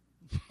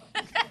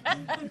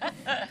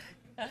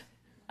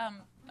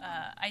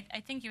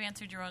 I think you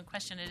answered your own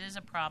question. It is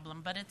a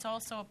problem, but it's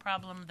also a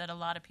problem that a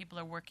lot of people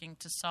are working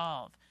to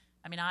solve.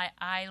 I mean,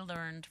 I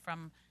learned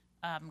from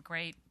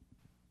great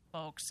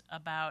folks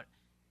about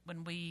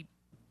when we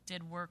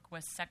did work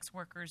with sex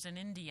workers in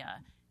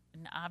India.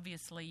 And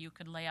obviously, you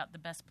could lay out the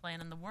best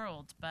plan in the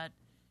world, but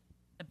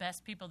the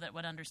best people that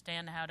would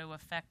understand how to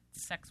affect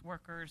sex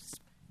workers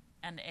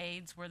and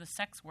AIDS were the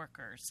sex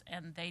workers.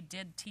 And they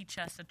did teach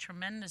us a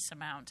tremendous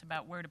amount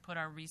about where to put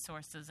our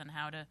resources and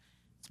how to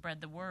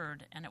spread the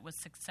word. And it was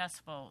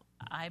successful,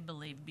 I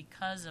believe,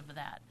 because of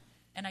that.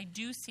 And I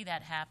do see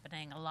that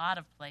happening a lot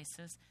of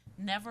places.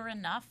 Never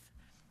enough.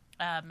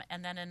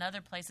 And then in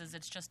other places,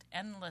 it's just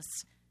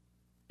endless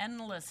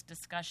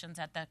discussions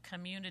at the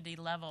community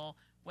level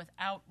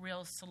without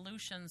real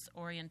solutions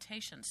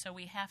orientation. So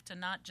we have to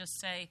not just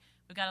say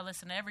we've got to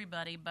listen to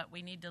everybody, but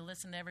we need to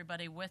listen to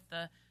everybody with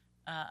the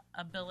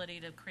ability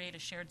to create a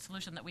shared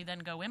solution that we then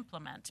go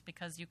implement,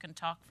 because you can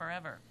talk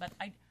forever. But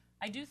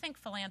I do think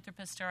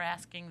philanthropists are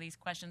asking these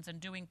questions and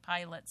doing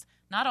pilots,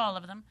 not all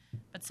of them,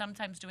 but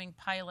sometimes doing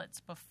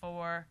pilots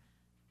before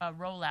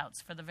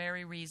rollouts for the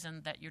very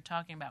reason that you're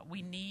talking about.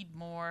 We need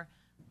more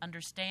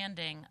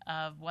understanding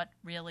of what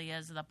really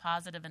is the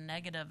positive and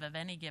negative of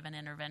any given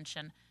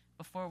intervention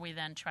before we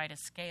then try to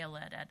scale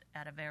it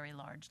at a very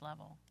large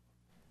level.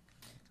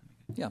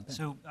 Yeah.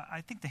 So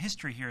I think the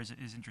history here is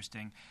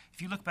interesting.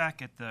 If you look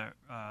back at the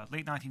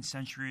late 19th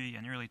century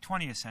and early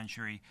 20th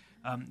century,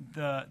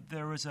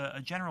 there was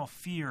a general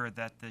fear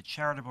that the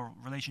charitable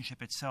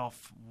relationship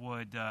itself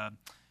would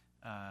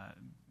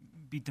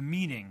be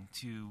demeaning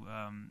to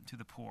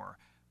the poor.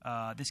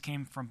 This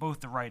came from both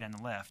the right and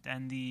the left,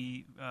 and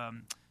the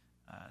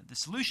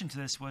solution to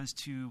this was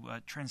to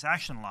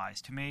transactionalize,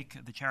 to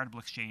make the charitable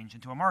exchange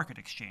into a market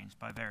exchange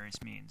by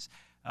various means.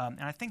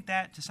 And I think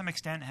that, to some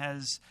extent,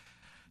 has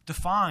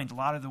defined a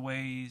lot of the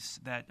ways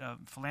that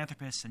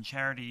philanthropists and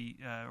charity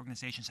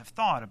organizations have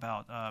thought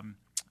about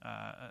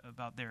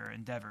their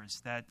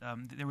endeavors. That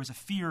there was a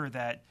fear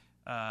that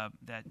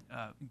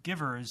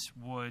givers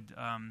would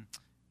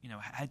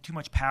had too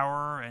much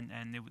power,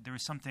 and there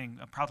was something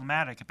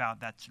problematic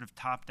about that sort of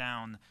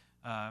top-down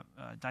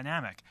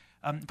dynamic.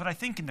 But I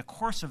think in the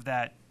course of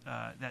that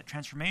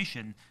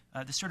transformation,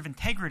 the sort of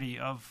integrity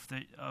of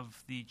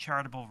the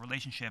charitable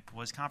relationship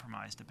was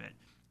compromised a bit.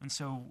 And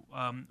so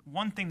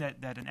one thing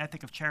that an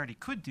ethic of charity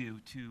could do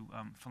to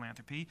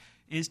philanthropy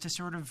is to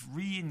sort of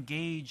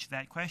re-engage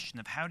that question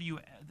of how do you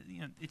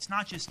it's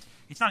not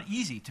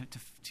easy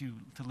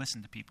to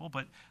listen to people,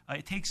 but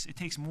it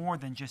takes more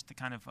than just the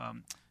kind of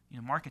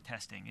market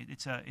testing.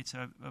 It's a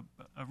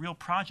real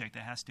project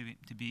that has to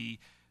be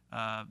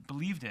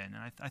believed in.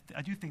 And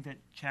I do think that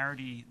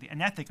charity,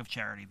 an ethic of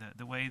charity,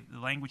 the way the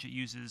language it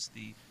uses,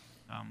 the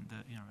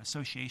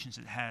associations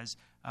it has,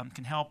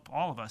 can help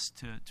all of us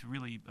to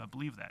really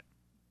believe that.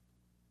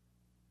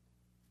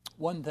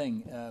 One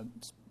thing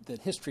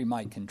that history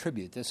might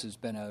contribute, this has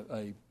been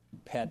a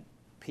pet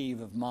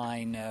peeve of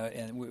mine,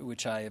 and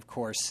which I, of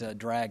course,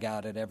 drag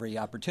out at every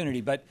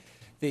opportunity, but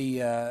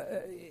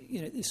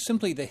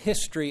simply the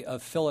history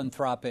of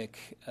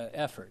philanthropic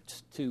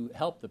efforts to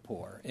help the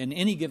poor in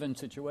any given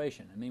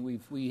situation. I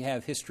mean, we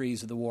have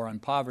histories of the war on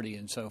poverty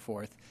and so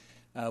forth,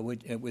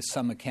 with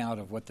some account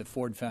of what the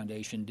Ford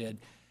Foundation did.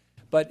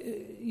 But,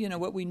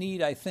 what we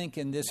need, I think,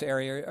 in this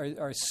area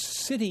are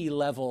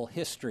city-level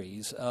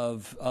histories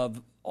of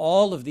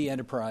all of the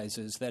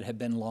enterprises that have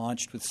been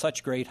launched with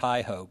such great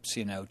high hopes,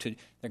 they're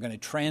going to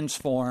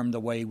transform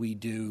the way we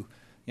do,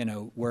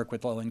 work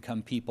with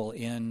low-income people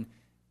in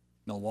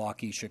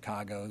Milwaukee,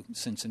 Chicago,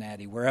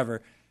 Cincinnati,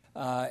 wherever.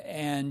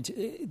 And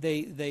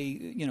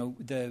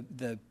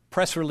the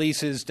press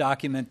releases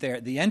document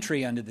the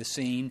entry under the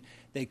scene.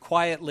 They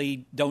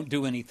quietly don't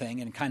do anything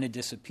and kind of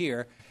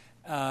disappear.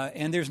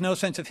 And there's no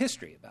sense of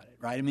history about it,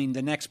 right? I mean,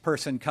 the next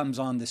person comes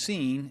on the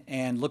scene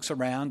and looks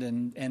around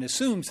and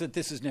assumes that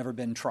this has never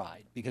been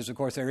tried because, of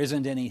course, there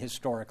isn't any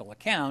historical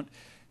account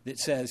that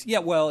says,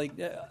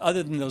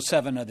 other than those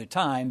 7 other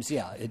times,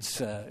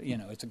 it's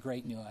a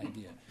great new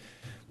idea.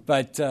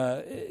 But,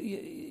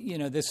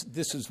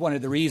 this is one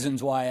of the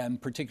reasons why I'm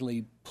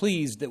particularly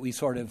pleased that we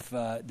sort of,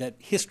 that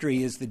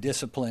history is the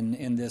discipline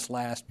in this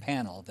last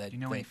panel. Do you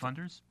know any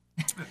funders?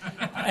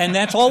 And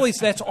that's always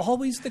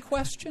the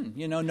question.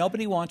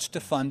 Nobody wants to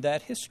fund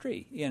that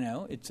history.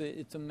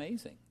 It's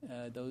amazing.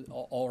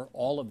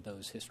 All of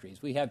those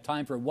histories. We have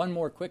time for one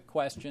more quick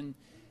question.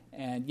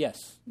 And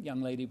yes,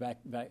 young lady back.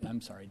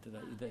 I'm sorry.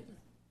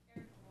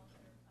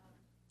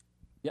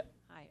 Yep.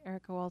 Hi,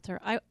 Erica Walter.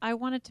 I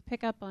wanted to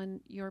pick up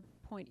on your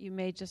point you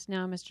made just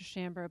now, Mr.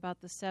 Schambra,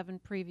 about the 7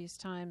 previous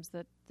times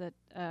that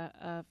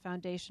a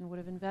foundation would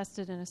have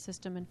invested in a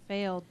system and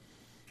failed.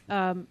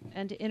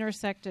 And to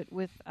intersect it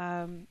with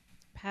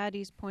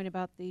Patty's point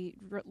about the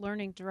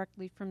learning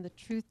directly from the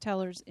truth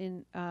tellers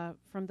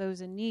from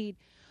those in need.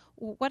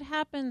 What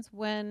happens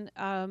when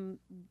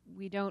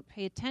we don't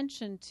pay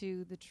attention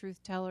to the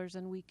truth tellers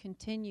and we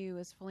continue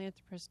as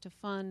philanthropists to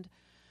fund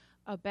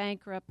a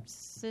bankrupt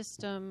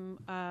system,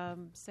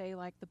 say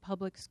like the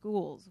public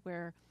schools,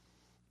 where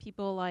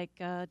people like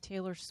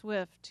Taylor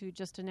Swift, who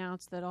just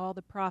announced that all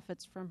the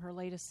profits from her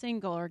latest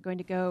single are going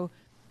to go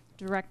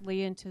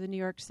directly into the New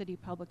York City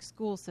public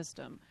school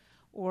system,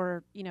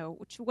 or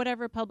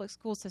whatever public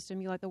school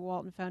system you like, the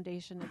Walton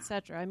Foundation,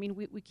 etc. I mean,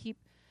 we keep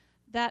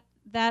that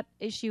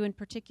issue in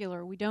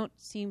particular. We don't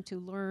seem to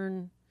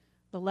learn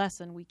the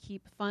lesson. We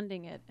keep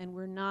funding it, and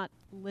we're not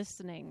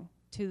listening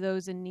to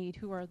those in need,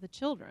 who are the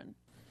children,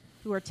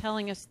 who are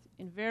telling us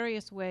in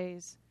various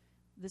ways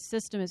the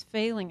system is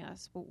failing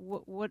us. But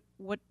what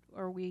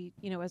are we?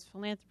 As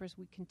philanthropists,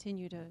 we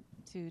continue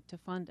to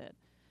fund it.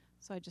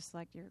 So I just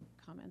like your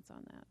comments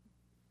on that.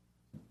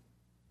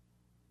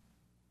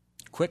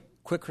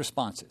 Quick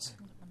responses.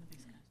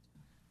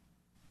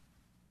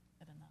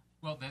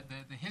 Well,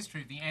 the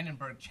history of the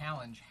Annenberg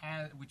Challenge,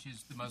 which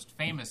is the most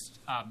famous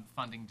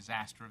funding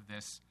disaster of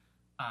this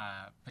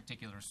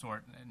particular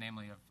sort,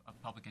 namely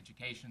of public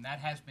education, that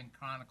has been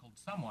chronicled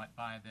somewhat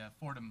by the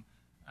Fordham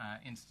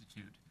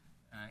Institute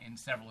in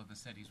several of the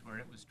cities where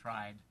it was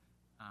tried.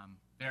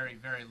 Very,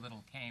 very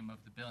little came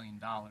of the $1 billion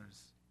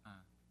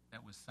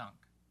that was sunk.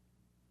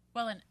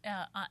 Well,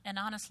 and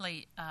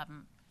honestly,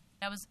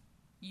 that was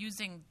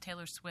using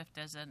Taylor Swift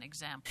as an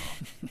example.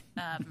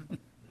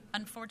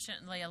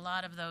 Unfortunately, a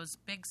lot of those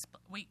big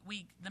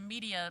the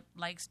media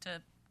likes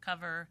to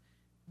cover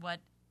what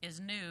is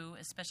new,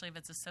 especially if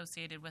it's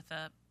associated with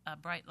a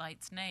bright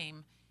light's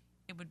name.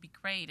 It would be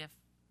great if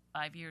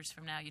 5 years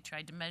from now you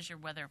tried to measure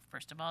whether,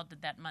 first of all,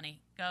 did that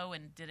money go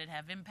and did it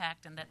have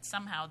impact, and that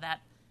somehow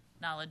that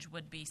knowledge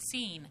would be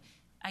seen.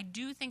 I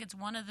do think it's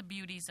one of the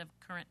beauties of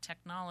current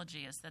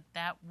technology is that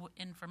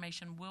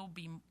information will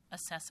be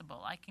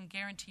accessible. I can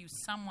guarantee you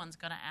someone's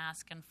going to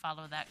ask and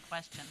follow that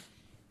question,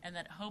 and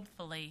that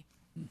hopefully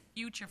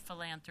future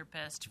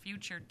philanthropists,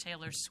 future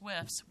Taylor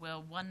Swifts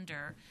will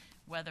wonder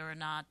whether or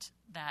not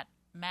that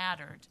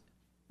mattered.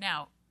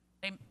 Now,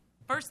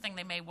 first thing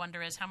they may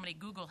wonder is how many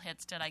Google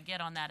hits did I get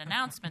on that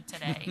announcement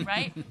today,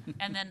 right?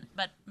 And then,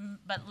 but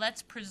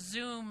let's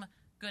presume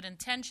good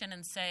intention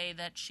and say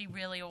that she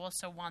really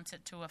also wants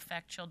it to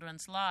affect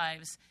children's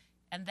lives,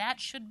 and that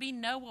should be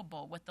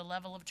knowable with the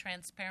level of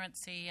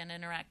transparency and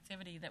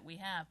interactivity that we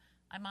have.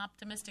 I'm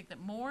optimistic that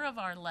more of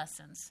our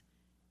lessons,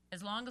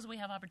 as long as we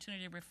have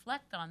opportunity to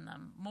reflect on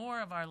them, more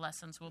of our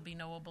lessons will be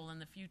knowable in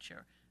the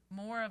future.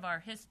 More of our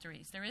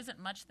histories. There isn't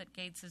much that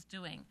Gates is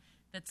doing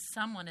that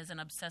someone isn't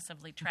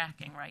obsessively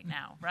tracking right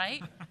now,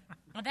 right?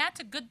 Well, that's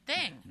a good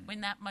thing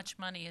when that much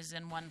money is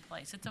in one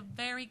place. It's a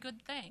very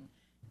good thing.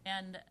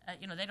 And,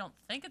 they don't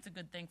think it's a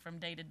good thing from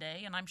day to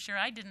day, and I'm sure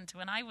I didn't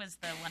when I was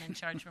the one in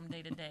charge from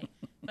day to day.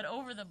 But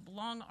over the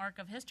long arc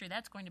of history,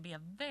 that's going to be a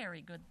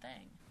very good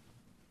thing.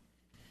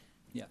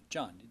 Yeah,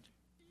 John.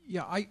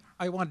 Yeah,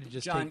 I wanted to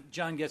just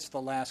John gets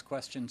the last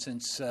question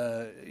since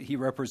he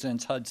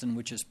represents Hudson,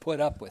 which has put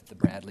up with the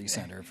Bradley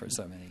Center for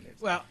so many years.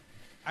 Well,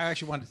 I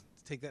actually wanted to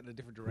take that in a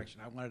different direction.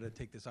 I wanted to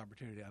take this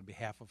opportunity on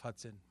behalf of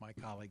Hudson, my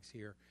colleagues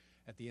here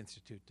at the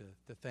Institute,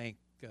 to thank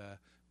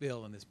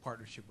Bill and his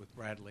partnership with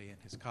Bradley and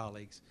his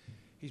colleagues.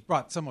 He's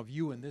brought some of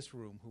you in this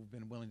room who've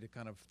been willing to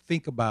kind of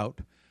think about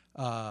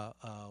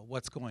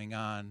what's going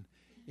on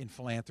in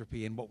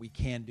philanthropy and what we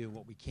can do,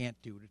 what we can't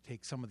do, to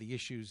take some of the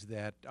issues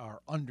that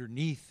are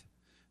underneath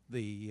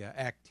the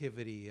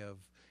activity of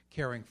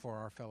caring for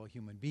our fellow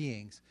human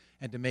beings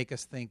and to make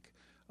us think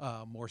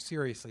more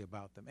seriously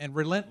about them and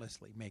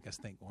relentlessly make us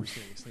think more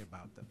seriously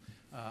about them.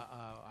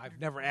 I've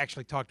never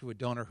actually talked to a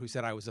donor who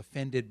said I was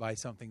offended by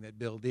something that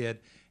Bill did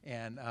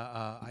and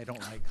I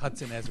don't like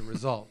Hudson as a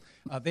result.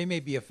 They may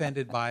be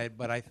offended by it,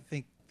 but I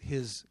think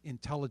his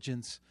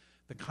intelligence,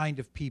 the kind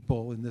of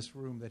people in this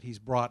room that he's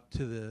brought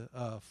to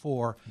the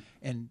fore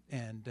and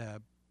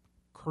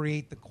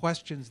create the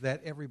questions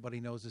that everybody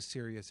knows is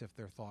serious if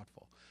they're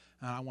thoughtful.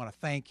 I want to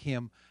thank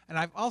him. And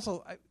I've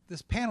also,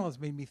 this panel has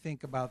made me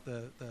think about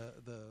the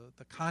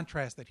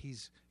contrast that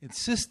he's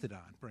insisted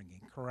on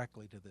bringing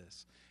correctly to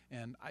this.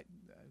 And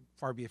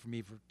far be it from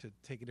me to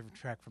take a different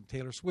track from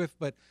Taylor Swift,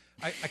 but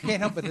I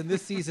can't help but in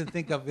this season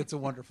think of It's a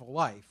Wonderful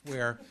Life,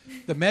 where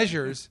the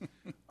measures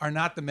are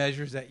not the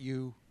measures that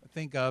you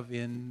think of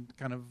in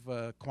kind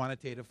of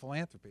quantitative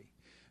philanthropy.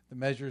 The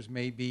measures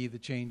may be the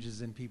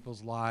changes in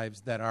people's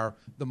lives that are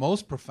the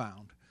most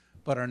profound,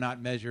 but are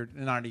not measured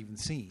and aren't even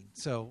seen.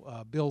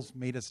 So Bill's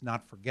made us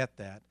not forget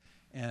that,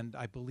 and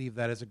I believe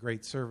that is a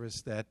great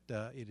service that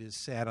it is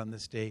sad on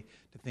this day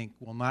to think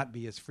will not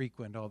be as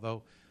frequent,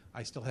 although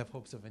I still have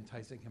hopes of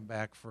enticing him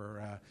back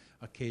for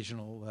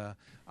occasional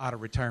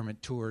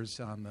out-of-retirement tours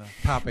on the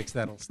topics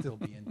that'll still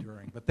be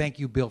enduring. But thank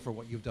you, Bill, for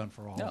what you've done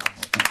for all of us.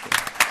 Thank you.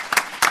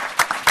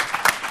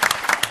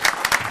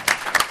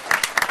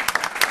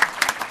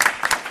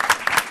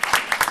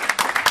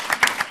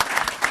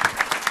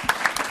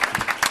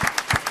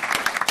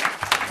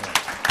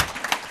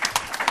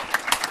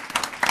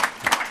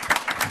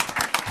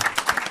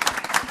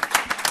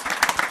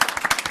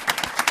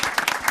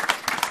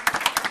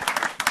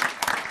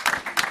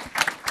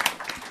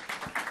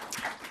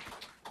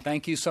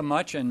 Thank you so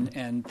much,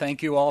 and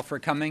thank you all for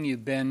coming.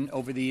 You've been,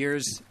 over the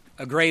years,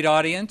 a great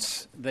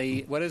audience.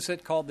 What is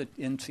it called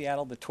in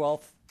Seattle? The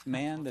 12th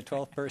man, the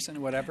 12th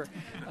person, whatever.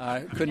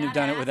 Couldn't have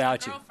done it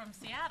without you. From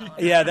Seattle.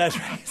 Yeah, that's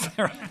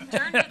right.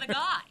 Turn to the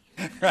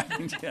guy.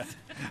 Right, yeah.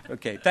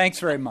 Okay, thanks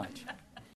very much.